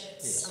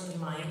relationships, yes,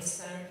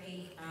 undermines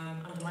therapy,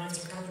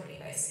 undermines recovery,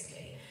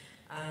 basically.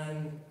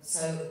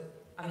 So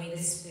I mean,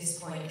 this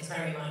point is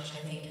very much,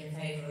 I think, in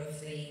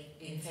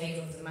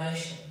favour of the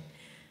motion.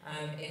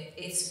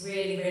 It's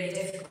really, really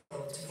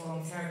difficult to form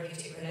a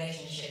therapeutic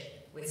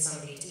relationship with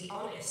somebody, to be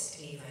honest,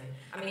 even.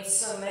 I mean,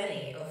 so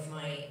many of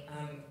my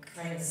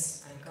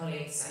friends and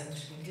colleagues, and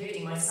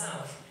including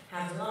myself,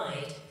 have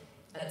lied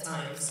at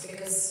times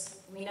because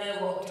we know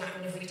what would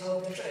happen if we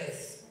told the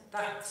truth.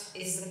 That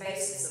is the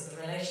basis of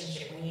the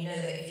relationship, when you know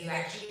that if you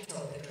actually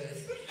told the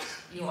truth,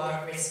 you are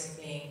at risk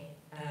of being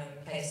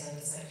placed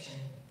under section.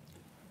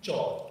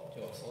 John,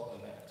 your thought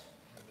on that?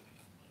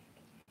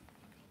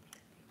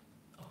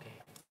 Okay,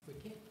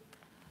 Vicky?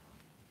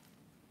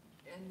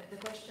 And the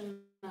question,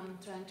 I'm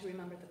trying to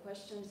remember the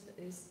questions,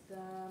 is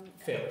the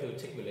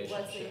therapeutic relationship.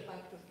 what's the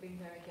impact of being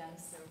there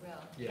against their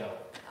will? Yeah.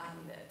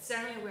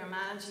 Certainly we're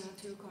managing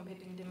two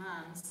competing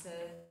demands,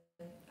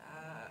 the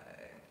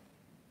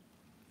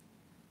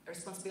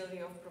responsibility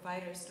of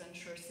providers to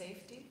ensure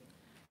safety,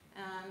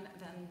 and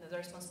then the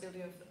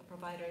responsibility of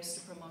providers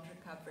to promote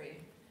recovery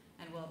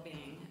and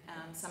well-being,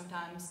 and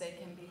sometimes they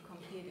can be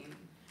competing.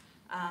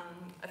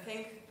 I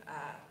think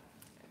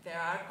there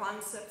are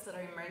concepts that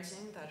are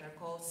emerging that are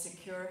called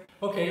secure.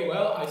 Okay,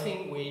 well, I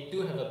think we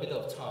do have a bit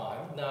of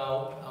time.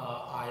 Now,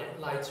 I'd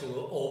like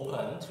to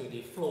open to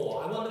the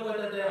floor. I wonder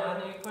whether there are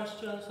any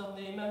questions from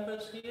the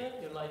members here.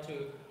 You'd like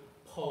to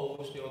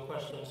pose your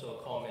questions or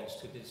comments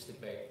to this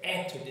debate,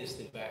 add to this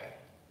debate.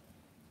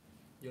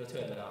 Your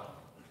turn now.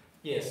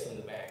 Yes, in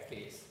the back,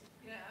 please.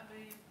 Yeah, I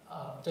mean,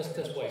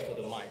 just wait for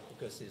the mic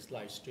because it's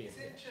live stream. it's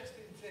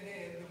interesting to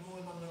hear the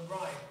woman on the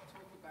right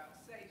talk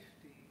about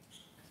safety,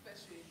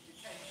 especially in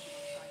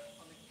detention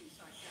on the acute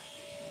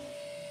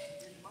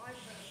psychiatric. In my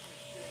personal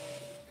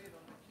experience of being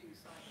on the acute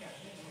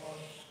psychiatric ward,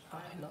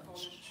 and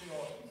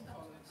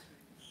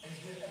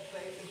there's a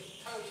place of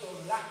total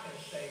lack of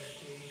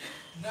safety,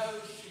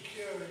 no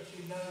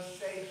security, no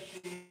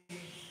safety,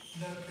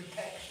 no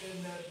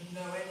protection,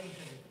 no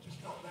anything, just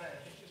not there.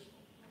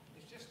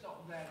 It's just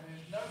not there. There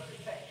is no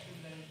protection,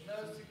 there is no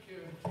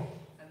security,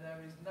 and there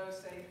is no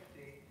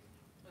safety.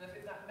 And I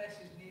think that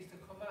message needs to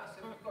come out.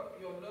 So if you've got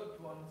your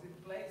loved ones in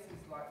places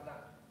like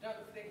that,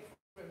 don't think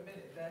for a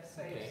minute they're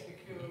safe,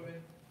 secure,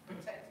 and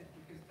protected,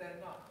 because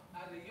they're not.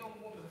 I had a young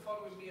woman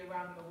following me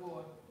around the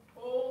ward.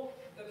 All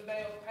the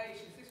male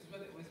patients, this is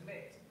when it was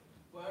mixed,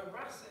 were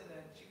harassing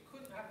her. She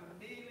couldn't have a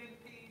meal in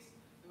peace.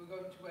 They were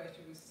going to where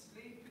she was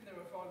sleeping. They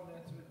were following her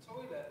to a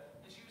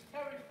toilet, and she was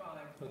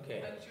terrified.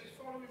 Okay. And she was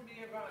following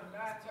me around, and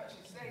I had to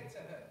actually say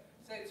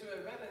to her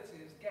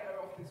relatives, get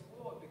her off this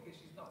ward because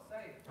she's not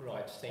safe.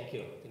 Right, thank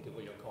you. Thank you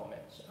for your comment.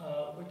 comments.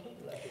 We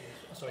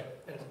can sorry.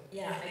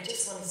 Yeah, I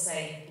just want to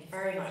say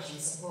very much in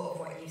support of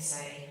what you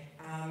say.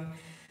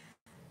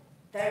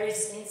 There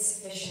is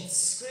insufficient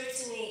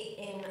scrutiny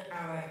in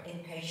our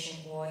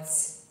inpatient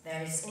wards.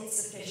 There is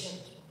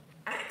insufficient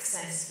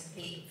access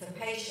for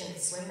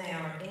patients when they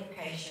are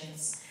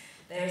inpatients.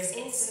 There is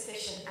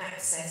insufficient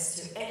access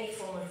to any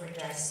form of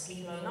redress.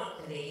 People are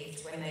not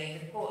believed when they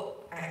report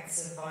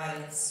acts of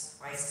violence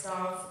by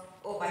staff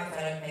or by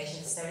fellow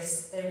patients.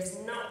 There is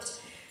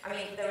not. I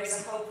mean, there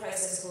is a whole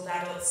process called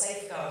adult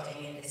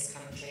safeguarding in this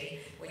country,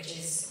 which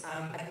is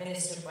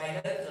administered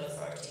by local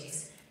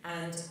authorities.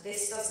 And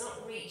this does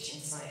not reach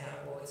inside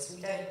our wards.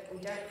 We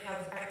don't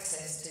have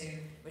access to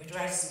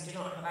redress. We do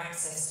not have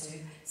access to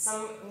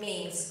some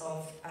means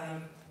of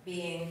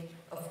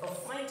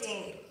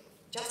finding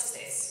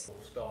justice.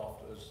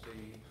 Staffed as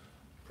the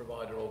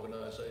provider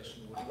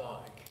organisation would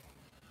like.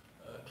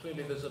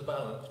 Clearly, there's a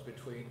balance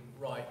between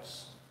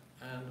rights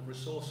and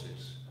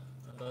resources,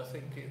 and I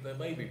think there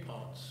may be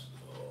parts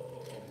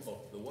of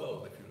the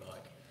world, if you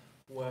like,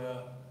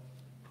 where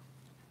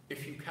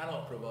if you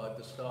cannot provide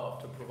the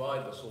staff to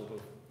provide the sort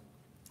of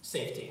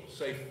safe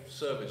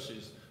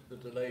services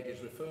that the lady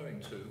is referring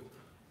to,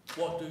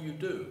 what do you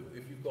do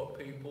if you've got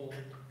people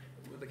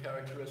with the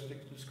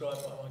characteristics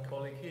described by my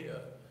colleague here?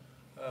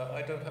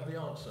 I don't have the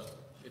answer.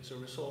 It's a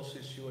resource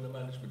issue and a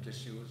management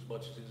issue as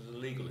much as it is a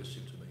legal issue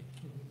to me.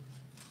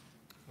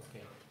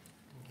 Okay,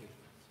 thank you.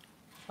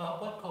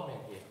 One comment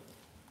here.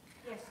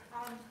 Yes.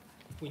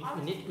 We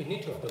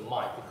need to have the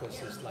mic because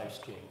it's live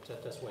stream.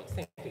 That's why.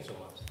 Thank you so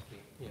much.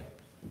 Yeah.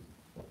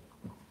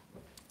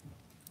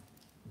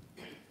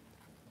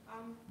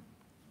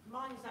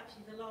 Mine is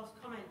actually the last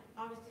comment.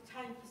 I was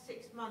detained for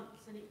 6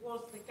 months, and it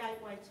was the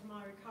gateway to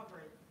my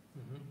recovery.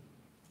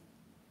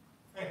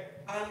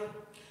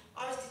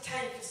 I was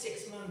detained for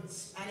 6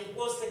 months, and it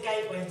was the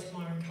gateway to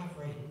my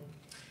recovery.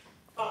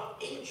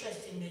 But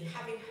interestingly,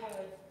 having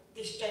heard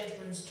this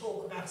gentleman's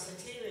talk about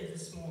Soteria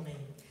this morning,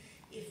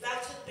 if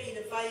that had been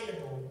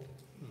available,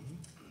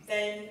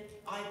 then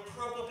I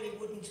probably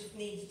wouldn't have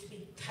needed to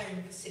be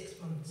detained for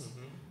 6 months.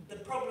 The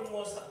problem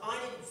was that I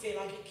didn't feel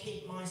I could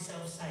keep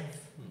myself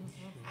safe.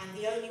 And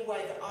the only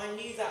way that I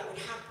knew that would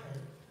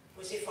happen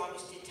was if I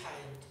was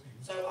detained.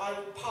 So I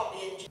would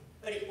partly enjoy,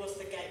 but it was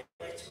the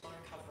gateway to my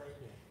recovery.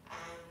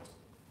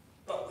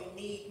 But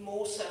we need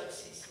more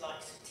services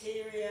like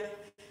Soteria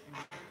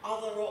and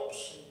other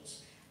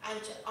options,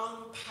 and to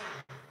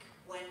unpack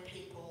when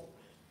people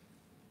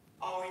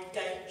are in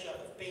danger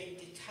of being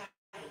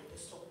detained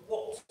as to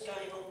what's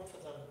going on for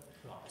them,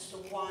 as to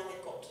why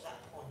they've got to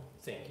that point.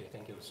 Thank you,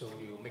 thank you. So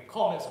you make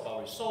comments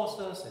about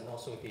resources and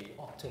also the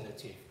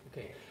alternative.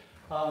 Okay.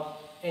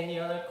 Any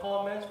other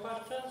comments,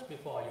 questions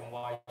before I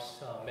invite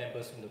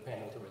members from the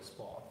panel to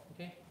respond?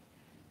 Okay.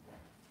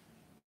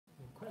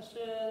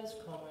 Questions,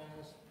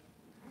 comments?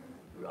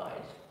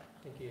 Right.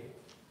 Thank you.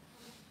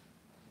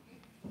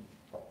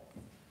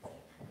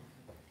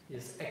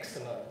 It's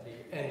excellent.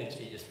 The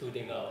energy is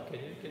building up.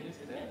 Can you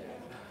see that?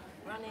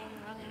 Running.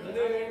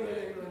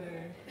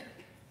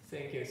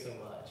 Thank you so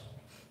much.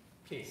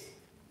 Please.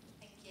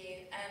 Thank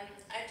you.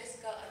 I've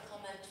just got a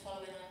comment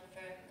following on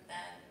from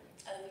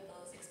other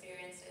people's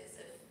experiences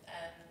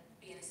of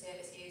being a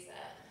service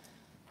user.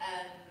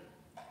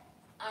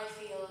 I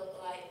feel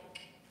like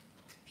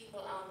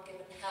people aren't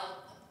given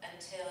help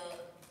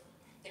until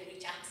they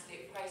reach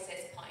absolute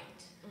crisis point,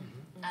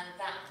 and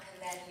that can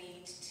then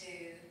lead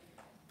to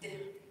the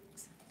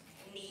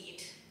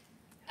need,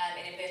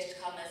 in inverted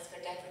commas,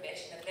 for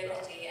deprivation of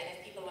liberty. And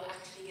if people were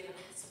actually given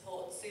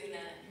support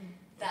sooner,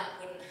 that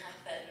wouldn't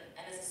happen.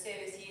 And as a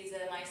service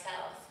user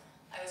myself,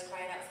 I was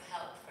crying out for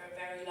help for a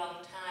very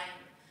long time.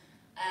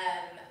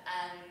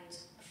 And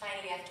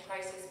finally, after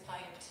crisis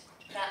point,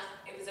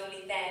 it was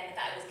only then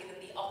that I was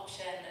given the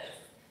option of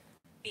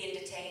being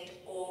detained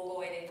or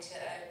going into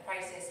a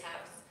crisis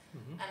house.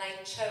 And I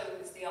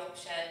chose the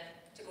option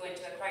to go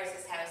into a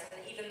crisis house.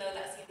 And even though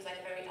that seems like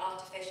a very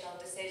artificial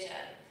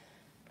decision,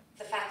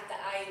 the fact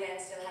that I then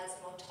still had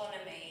some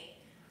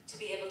autonomy to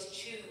be able to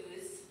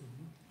choose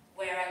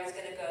where I was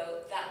going to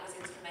go, that was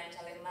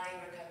instrumental in my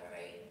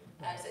recovery.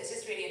 So it's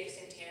just really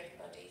interesting to hear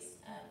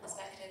everybody's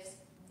perspectives.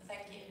 So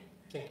thank you.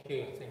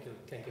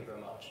 Thank you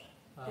very much.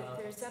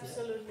 There's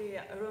absolutely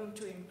a room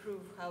to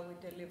improve how we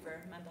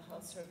deliver mental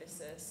health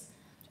services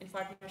in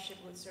partnership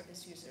with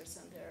service users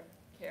and their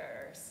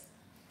carers.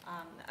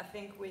 I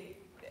think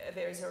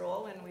there is a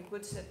role, and we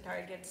could set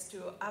targets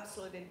to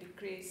absolutely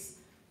decrease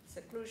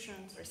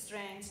seclusions,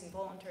 restraints,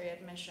 involuntary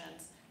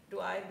admissions. Do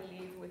I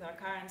believe with our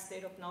current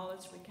state of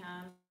knowledge we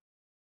can?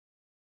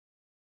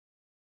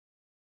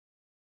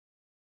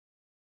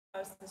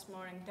 This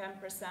morning,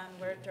 10%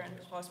 were returned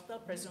to hospital,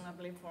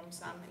 presumably from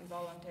some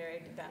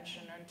involuntary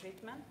detention or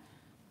treatment.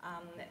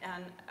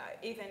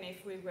 Even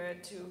if we were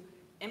to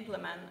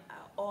implement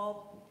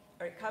all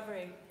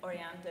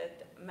recovery-oriented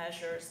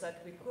measures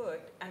that we could,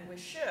 and we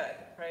should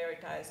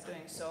prioritize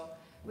doing so,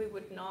 we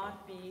would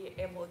not be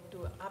able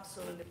to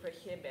absolutely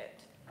prohibit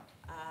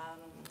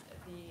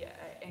the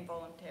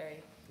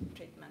involuntary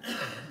treatment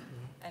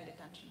and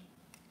detention.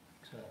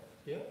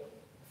 Yeah,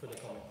 for the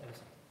comment,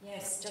 Alison.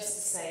 Yes, just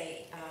to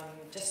say,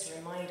 just to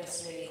remind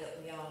us really that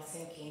we are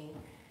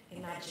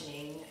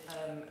imagining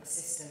a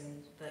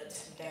system that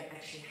we don't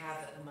actually have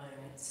at the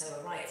moment. So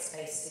a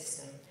rights-based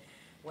system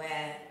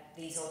where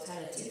these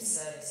alternative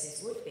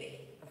services would be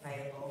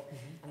available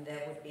and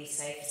there would be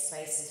safe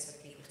spaces for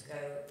people to go.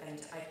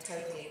 And I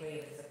totally agree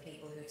with the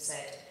people who've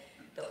said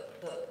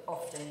that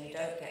often you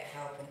don't get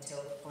help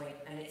until the point,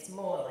 and it's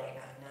more like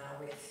that now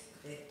with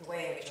the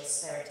way in which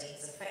austerity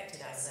has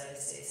affected our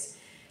services.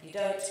 You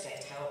don't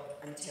get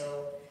help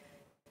until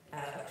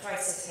a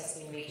crisis has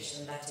been reached,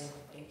 and that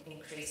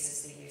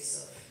increases the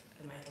use of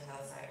the Mental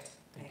Health Act.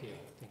 Thank you.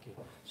 Thank you.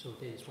 So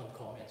there is one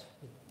comment.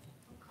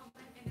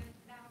 Comment in a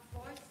loud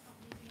voice, not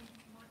using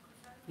a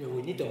microphone. Yeah,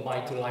 we need the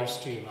mic to live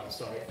stream, I'm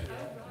sorry.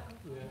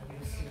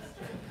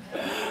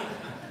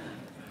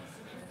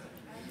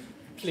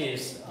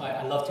 Please,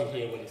 I'd love to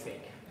hear what you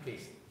think.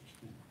 Please.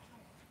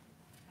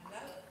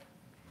 Hello?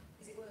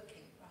 Is it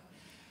working?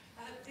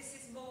 Right. This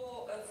is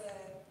more of a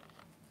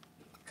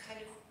kind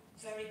of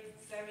very,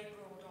 very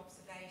broad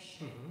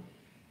observation.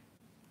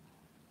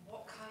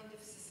 What kind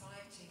of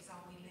societies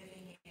are we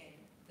living in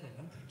that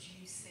are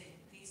producing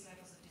these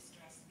levels of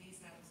distress,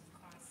 these levels of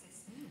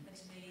crisis? And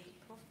to me,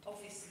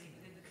 obviously,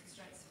 within the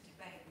constraints of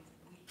debate,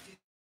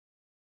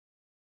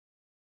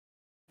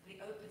 it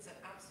opens up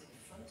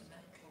absolutely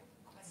fundamental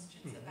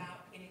questions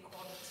about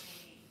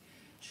inequality,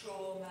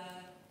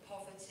 trauma,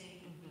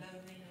 poverty,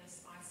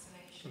 loneliness,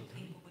 isolation,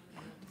 people with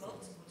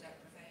multiple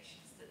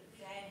deprivations that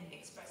then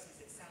expresses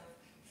itself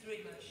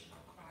through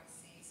emotional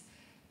crises.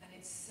 And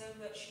it's so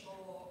much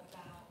more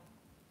about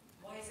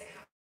why is it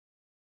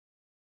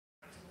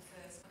happening in the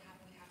first one? How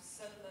can we have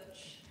so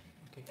much,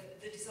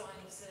 the design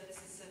of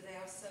services so they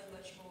are so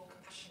much more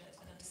compassionate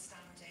and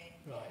understanding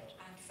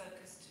and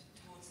focused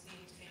towards the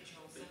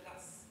individual. So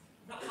that's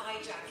not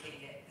hijacking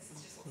it, this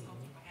is just what's gone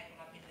through my head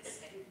when I've been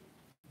listening.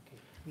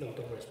 No,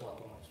 don't respond.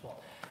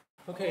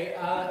 Okay,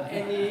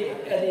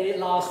 any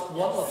last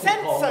one or two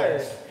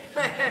comments?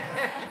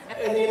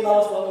 Any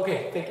last one?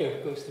 Okay, thank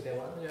you. Goes to that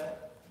one. Yeah.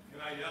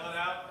 Can I yell it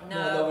out?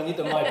 No, we need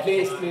the mic.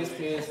 Please.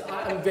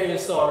 I'm very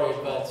sorry,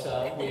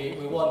 but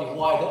we want the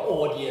wider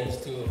audience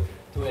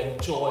to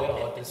enjoy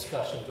our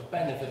discussion, to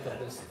benefit from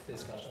this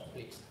discussion,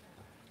 please.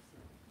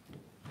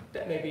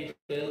 That may be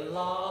the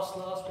last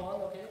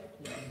one, okay?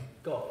 Yeah.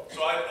 Go.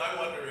 So I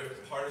wonder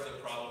if part of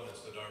the problem is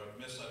that our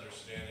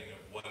misunderstanding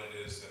of what it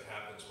is that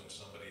happens when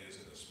somebody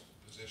is in this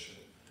position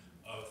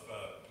of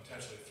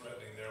potentially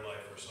threatening their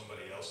life or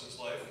somebody else's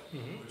life,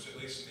 which at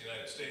least in the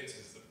United States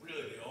is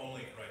really the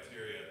only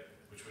criteria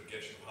which would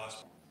get you to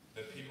hospital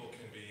that people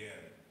can be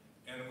in.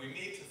 And we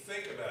need to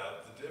think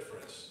about the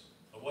difference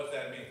of what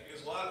that means,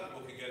 because a lot of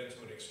people can get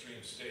into an extreme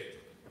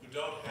state who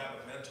don't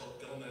have a mental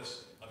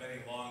illness of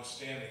any long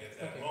standing at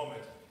that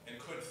moment and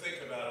could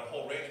think about a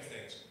whole range of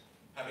things.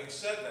 Having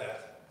said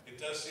that, it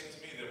does seem to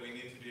me that we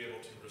need to be able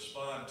to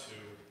respond to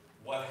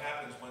what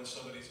happens when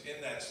somebody's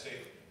in that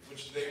state,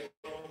 which they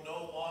will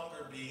no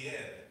longer be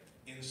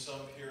in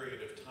some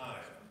period of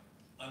time,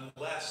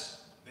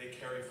 unless they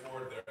carry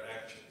forward their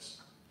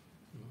actions.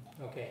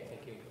 Okay,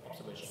 thank you for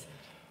observation.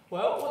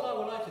 Well, what I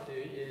would like to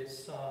do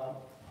is,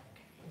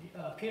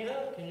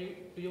 Peter,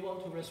 do you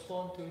want to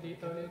respond to the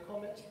earlier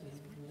comments?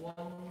 1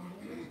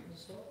 minute or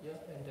so,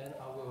 yeah, and then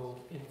I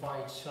will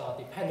invite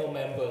the panel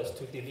members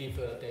to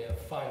deliver their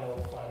final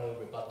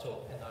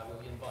rebuttal, and I will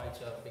invite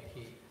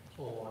Vicky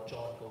or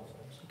John go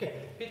first.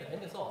 Okay, Peter,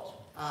 any thoughts?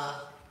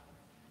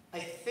 I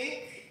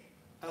think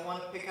I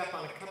want to pick up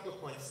on a couple of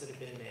points that have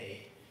been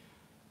made.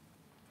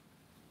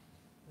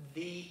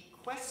 The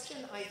question,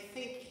 I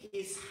think,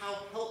 is how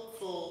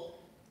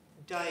helpful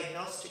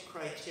diagnostic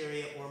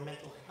criteria or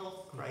mental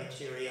health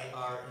criteria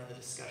are in the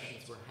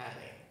discussions we're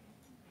having.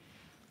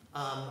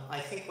 I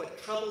think what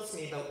troubles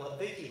me about what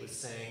Vicky was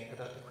saying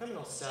about the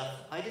criminal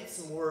stuff, I did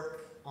some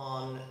work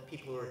on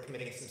people who were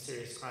committing some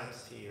serious crimes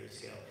a few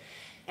years ago.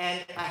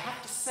 And I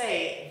have to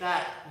say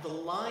that the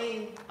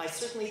line, I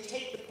certainly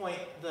take the point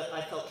that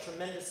I felt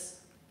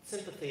tremendous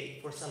sympathy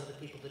for some of the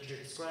people that you're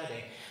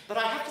describing. But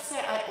I have to say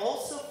I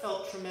also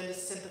felt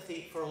tremendous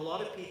sympathy for a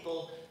lot of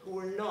people who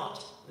were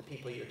not the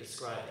people you're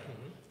describing.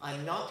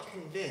 I'm not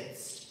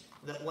convinced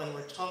that when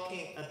we're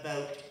talking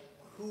about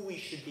who we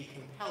should be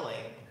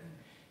compelling,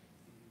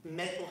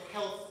 mental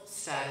health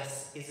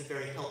status is a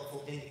very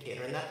helpful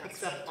indicator. And that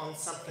picks up on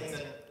something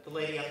that the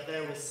lady up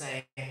there was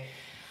saying.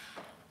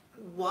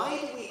 Why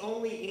do we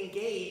only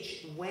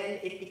engage when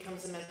it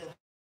becomes a mental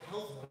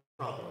health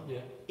problem?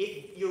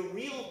 If your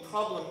real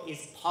problem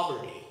is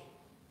poverty,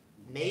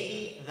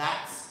 maybe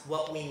that's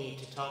what we need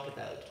to talk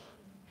about.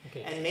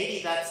 And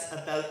maybe that's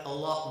about a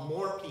lot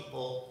more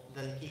people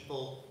than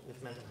people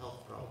with mental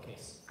health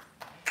problems.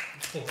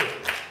 Thank you.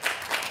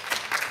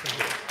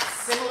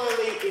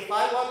 Similarly, if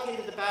I walk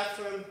into the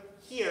bathroom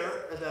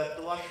here, or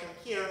the washroom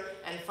here,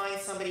 and find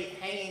somebody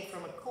hanging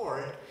from a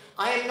cord,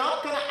 I am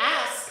not going to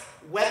ask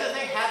whether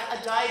they have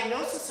a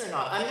diagnosis or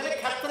not. I'm going to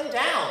cut them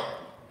down.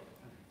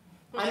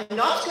 I'm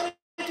not going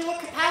to do a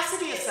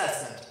capacity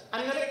assessment.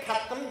 I'm going to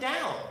cut them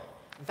down.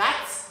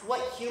 That's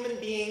what human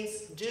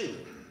beings do.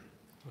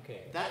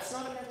 Okay. That's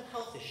not a mental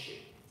health issue.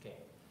 Okay.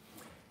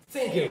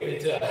 Thank you,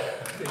 Peter.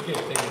 Thank you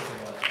so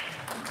much.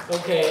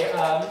 Okay,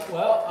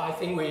 well, I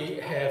think we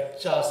have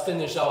just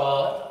finished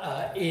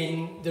our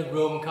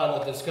in-the-room kind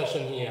of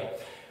discussion here.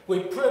 We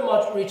pretty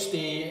much reached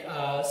the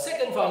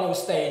second final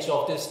stage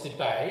of this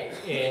debate,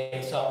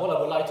 and what I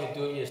would like to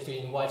do is to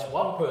invite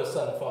one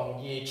person from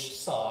each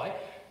side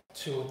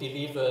to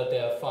deliver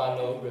their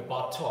final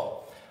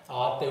rebuttal.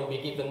 They will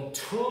be given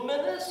 2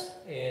 minutes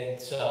and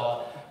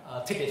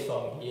take it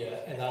from here.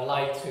 And I'd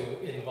like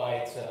to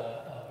invite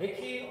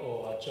Vicky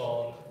or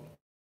John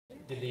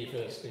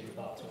delivers the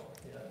rebuttal.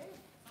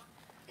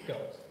 Yeah. Go.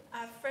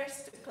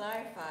 First, to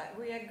clarify,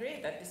 we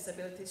agree that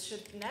disabilities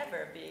should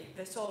never be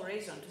the sole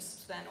reason to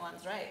suspend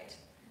one's right.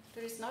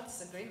 There is no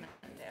disagreement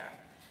there.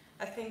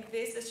 I think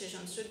these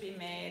decisions should be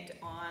made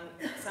on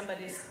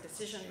somebody's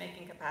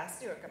decision-making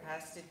capacity or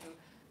capacity to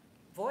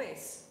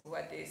voice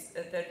what is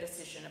their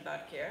decision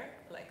about care,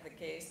 like the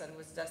case that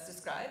was just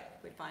described.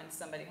 We find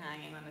somebody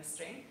hanging on a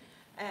string.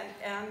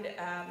 And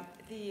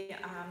the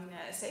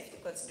safety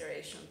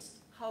considerations.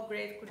 How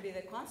grave could be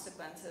the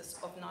consequences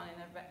of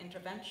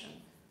non-intervention?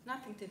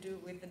 Nothing to do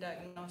with the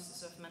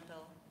diagnosis of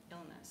mental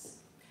illness.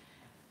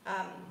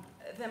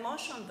 The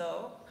motion,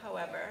 though,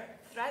 however,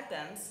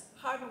 threatens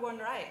hard-won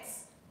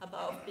rights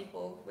about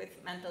people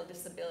with mental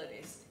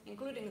disabilities,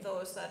 including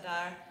those that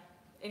are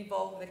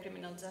involved with the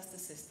criminal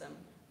justice system.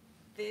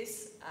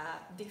 This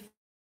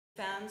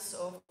defense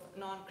of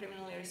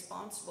non-criminally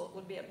responsible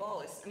would be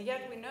abolished. And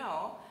yet we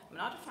know, I'm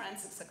not a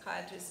forensic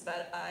psychiatrist,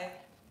 but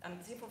I'm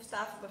the chief of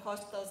staff of a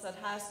hospital that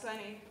has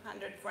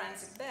 2,000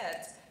 forensic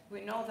beds.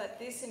 We know that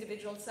these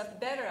individuals have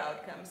better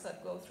outcomes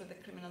that go through the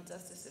criminal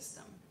justice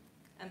system,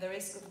 and the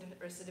risk of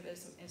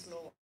recidivism is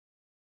lower.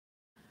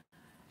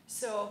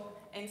 So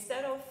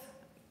instead of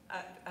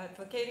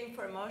advocating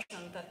for a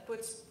motion that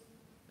puts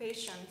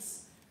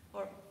patients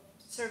or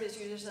service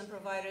users and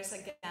providers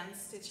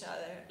against each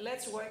other,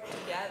 let's work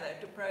together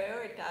to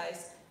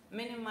prioritize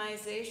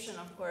minimization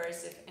of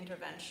coercive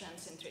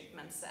interventions in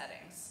treatment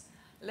settings.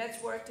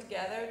 Let's work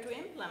together to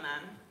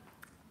implement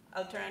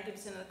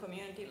alternatives in the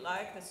community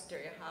like the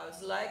Soteria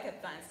House, like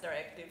advanced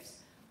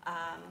directives,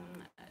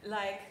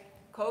 like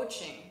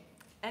coaching,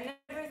 and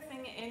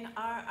everything in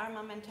our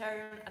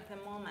armamentarium at the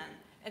moment.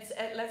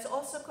 Let's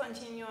also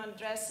continue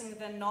addressing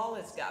the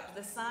knowledge gaps,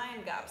 the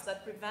science gaps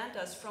that prevent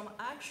us from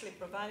actually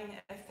providing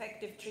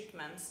effective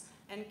treatments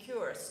and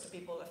cures to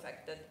people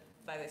affected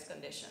by these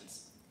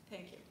conditions.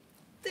 Thank you.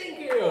 Thank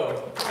you.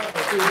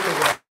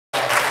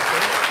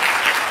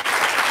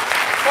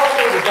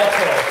 Probably the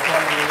better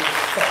from the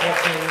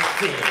supporting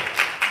team.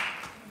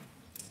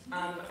 I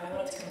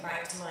want to come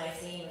back to my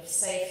theme of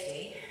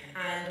safety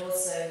and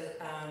also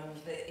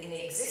in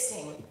the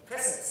existing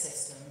present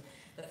system,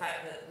 the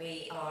fact that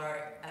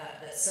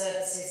that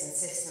services and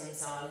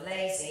systems are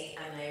lazy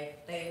and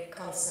they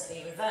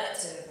constantly revert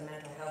to the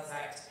Mental Health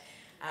Act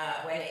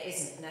when it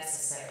isn't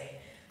necessary.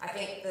 I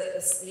think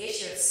that the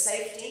issue of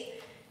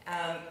safety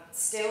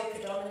still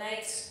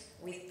predominates.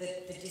 With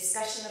the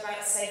discussion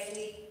about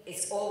safety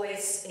is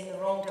always in the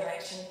wrong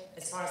direction.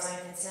 As far as I'm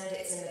concerned,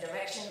 it's in the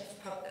direction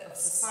of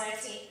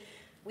society.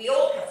 We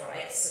all have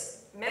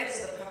rights. Members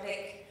of the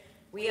public,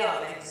 we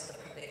are members of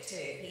the public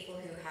too. People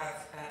who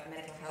have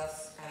mental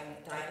health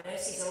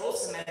diagnoses are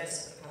also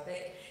members of the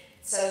public.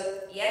 So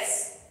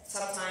yes,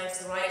 sometimes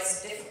the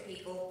rights of different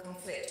people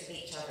conflict with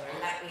each other,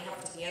 and that we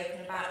have to be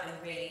open about and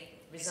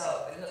really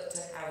resolve and look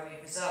to how we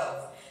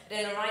resolve. But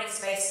in a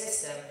rights-based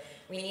system,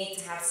 we need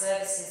to have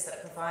services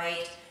that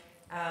provide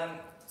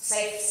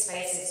safe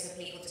spaces for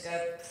people to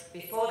go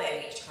before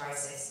they reach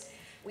crisis.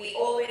 We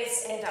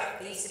always end up,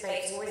 these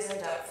debates always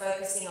end up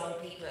focusing on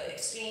people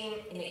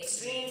in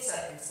extreme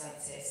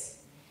circumstances.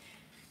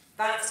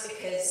 That's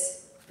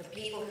because the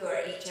people who are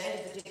at each end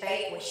of the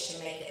debate wish to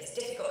make it as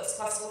difficult as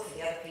possible for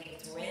the other people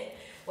to win.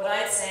 What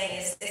I'm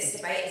saying is this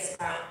debate is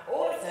about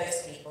all of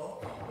those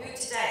people who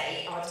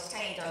today are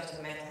detained under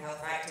the Mental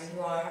Health Act and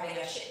who are having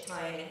a shit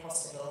time in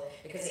hospital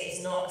because it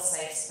is not a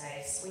safe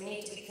space. We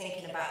need to be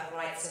thinking about the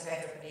rights of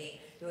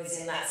everybody who is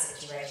in that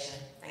situation.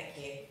 Thank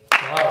you.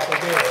 Wow, so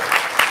good.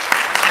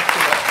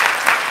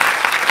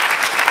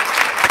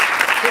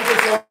 Thank you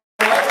so much.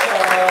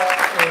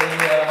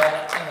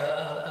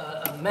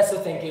 A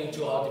massive thank you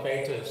to our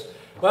debaters.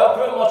 Well,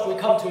 pretty much we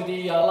come to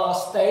the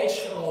last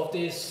stage of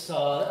this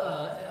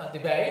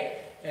debate,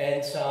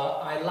 and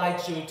I'd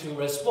like you to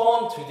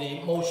respond to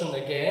the motion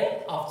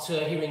again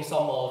after hearing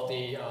some of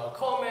the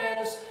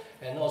comments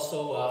and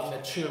also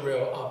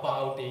material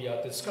about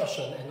the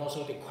discussion and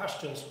also the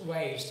questions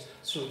raised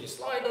through the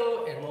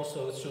Slido and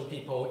also through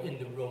people in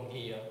the room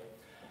here.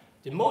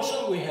 The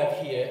motion we have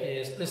here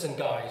is, listen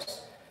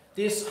guys,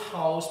 this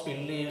House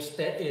believes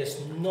there is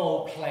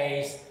no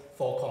place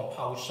for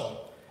compulsion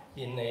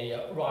in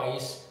a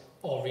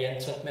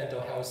rights-oriented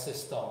mental health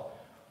system.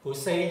 Who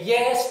say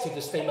yes to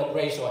the statement,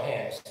 raise your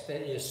hands.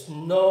 There is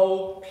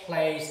no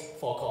place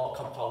for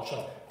compulsion.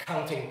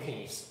 Counting,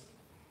 please.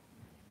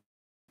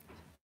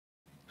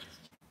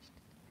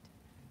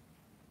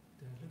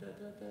 Okay,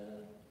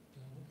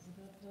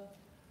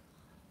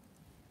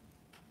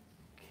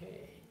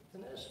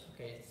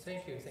 okay,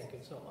 thank you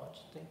so much,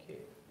 thank you.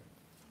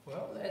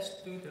 Well,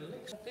 let's do the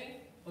next thing.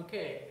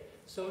 Okay,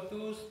 so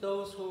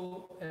those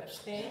who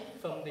abstain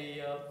from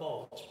the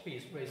vote,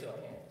 please raise your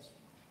hands.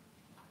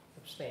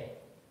 Abstain.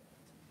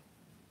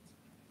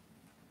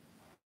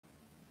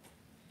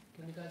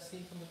 Can you guys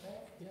see from the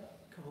back? Yeah,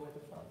 couple at the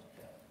front.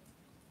 Yeah.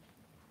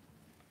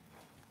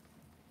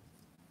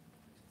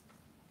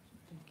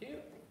 Thank you.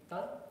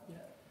 Done? Yeah.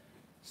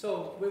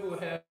 So we will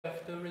have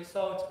the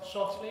result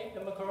shortly,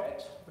 am I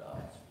correct?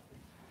 Right.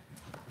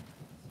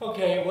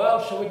 Okay,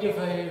 well, shall we give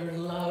a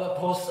round of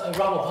applause to our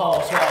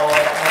debaters?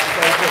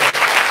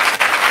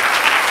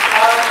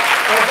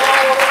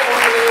 Although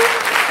only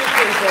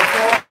speaking for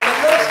 4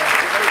 minutes,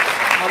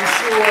 I'm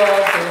sure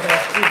they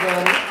have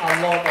given a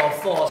lot of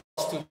thoughts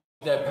to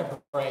their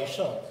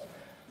preparation.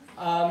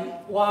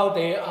 While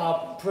they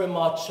are pretty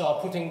much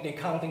putting the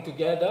counting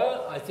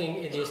together, I think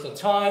it is the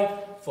time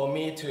for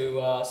me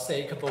to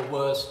say a couple of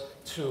words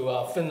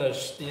to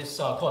finish this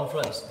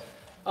conference.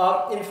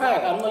 In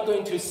fact, I'm not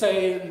going to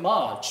say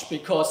much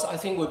because I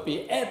think it would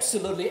be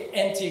absolutely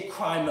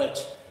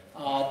anti-climate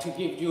to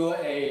give you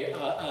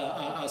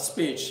a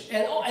speech.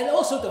 And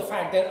also the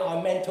fact that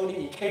I'm mentally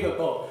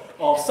incapable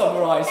of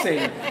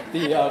summarizing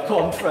the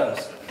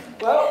conference.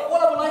 Well,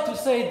 what I would like to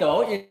say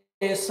though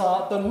is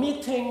the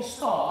meeting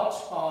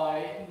starts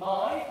by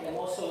Mike and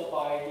also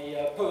by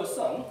the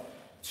person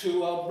to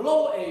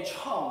blow a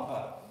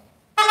trumpet.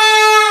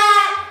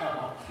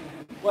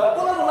 Well,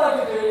 what I would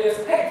like to do is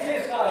take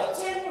these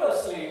guys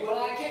generously. Well,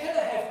 I can kind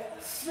of have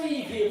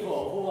 3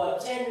 people who are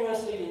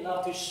generously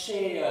enough to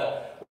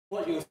share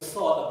what you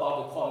thought about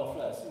the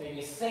conference.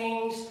 Maybe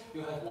things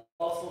you have not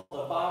thought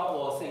about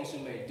or things you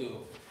may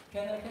do.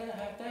 Can I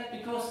have that?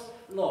 Because,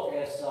 look,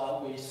 as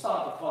we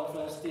start the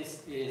conference,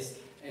 this is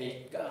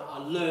a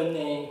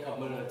learning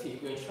community.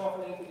 We're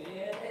traveling to the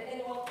end.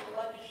 Anyone would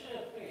like to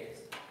share, please?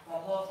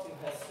 I'd love to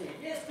have 3.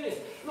 Yes, please.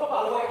 Look,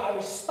 by the way, I'm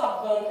a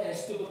stubborn and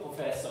stupid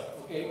professor.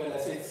 Okay, when I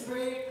say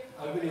 3,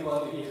 I really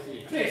want to hear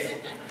 3. Please.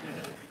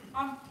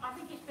 I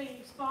think it's been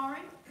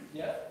inspiring.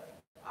 Yeah.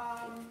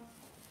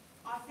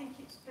 I think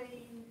it's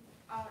been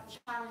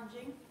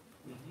challenging.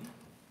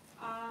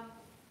 I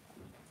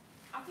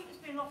think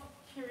there's been a lot of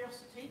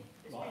curiosity.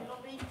 There's been a lot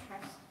of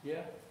interest.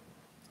 Yeah.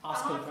 And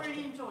I've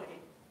really enjoyed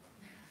it.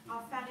 I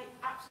found it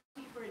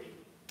absolutely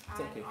brilliant.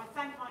 Thank you. I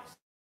thank Mike.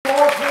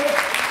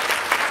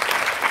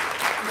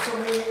 It's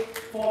only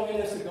 4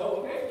 minutes ago,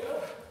 okay?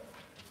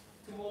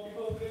 Yeah. 2 more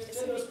people, please.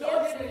 Let's go.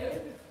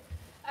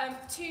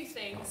 2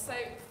 things. So,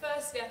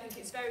 firstly, I think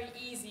it's very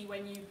easy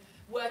when you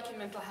work in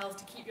mental health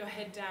to keep your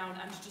head down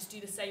and to just do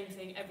the same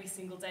thing every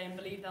single day and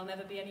believe there'll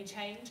never be any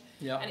change.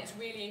 Yeah. And it's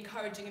really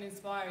encouraging and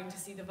inspiring to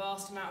see the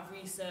vast amount of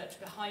research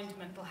behind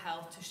mental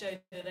health to show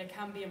that there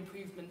can be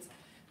improvements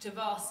to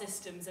vast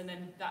systems and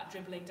then that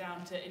dribbling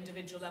down to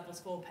individual levels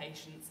for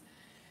patients.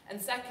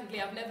 And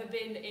secondly, I've never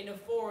been in a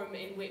forum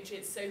in which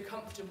it's so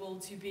comfortable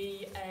to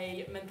be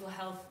a mental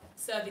health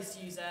service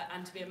user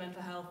and to be a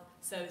mental health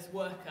service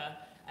worker.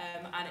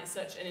 And it's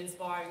such an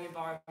inspiring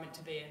environment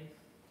to be in.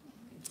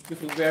 You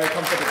feel very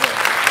comfortable.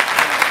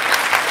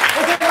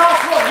 Okay,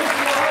 last one.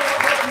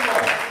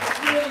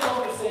 I really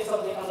want to say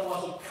something,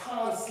 otherwise you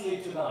can't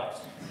sleep tonight.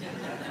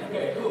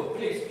 Okay, cool.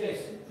 Please.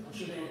 I'm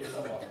sure there will be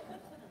someone.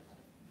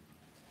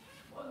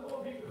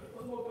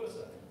 One more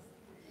person.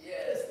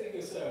 Yes, thank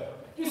you, sir.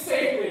 You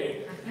saved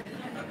me. Can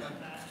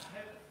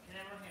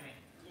everyone hear me?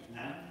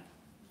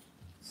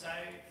 So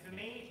for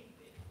me,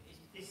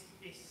 this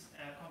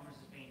conference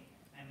has been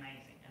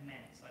amazing,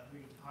 immense, like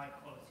really high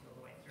quality all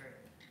the way through.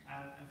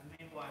 And for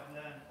me, what I've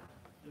learned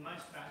the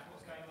most about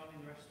what's going on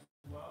in the rest of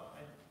the world,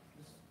 I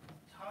was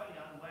entirely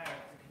unaware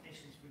of the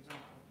conditions, for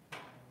example,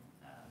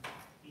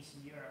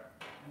 Eastern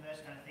Europe and those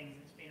kind of things.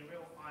 It's been a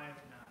real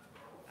eye-opener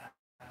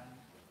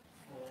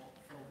for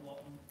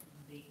what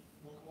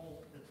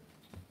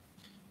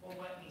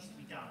work needs to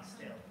be done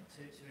still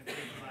to improve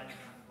the lives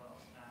around the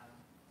world.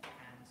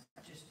 And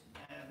just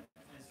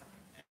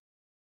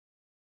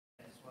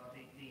as well,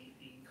 the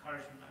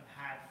encouragement I've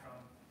had from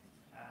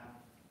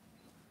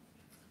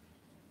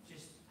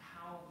just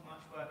how much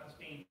work is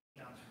being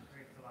done to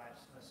improve the lives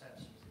of our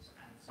service users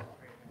and to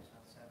improve mental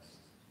health services,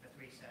 both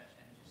research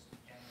and just in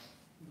general.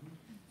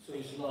 So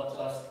it's not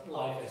just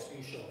life as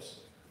usual.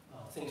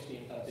 Things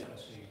being done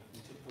differently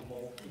to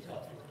promote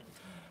recovery.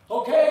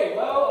 Okay,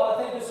 well,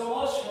 thank you so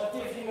much.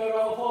 Give him a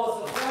round of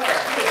applause as well.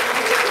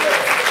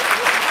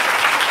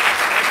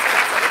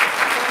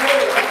 Okay,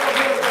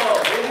 here we go.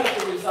 We have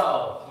the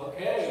result.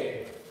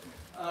 Okay.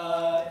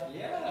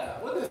 Yeah,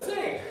 what do you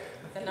think?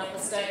 The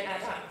numbers don't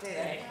add up, do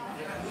they?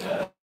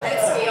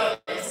 Let's be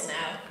honest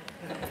now.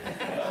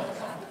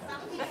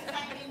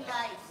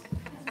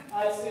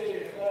 I see.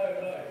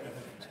 Right.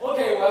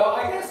 Okay, well,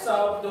 I guess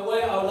the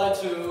way I would like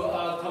to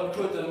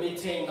conclude the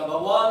meeting, number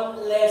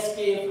 1, let's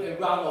give a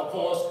round of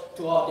applause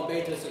to our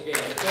debaters again,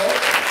 okay?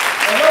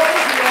 And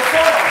also to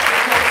yourself,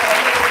 because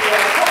I think we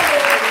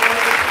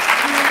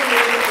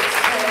are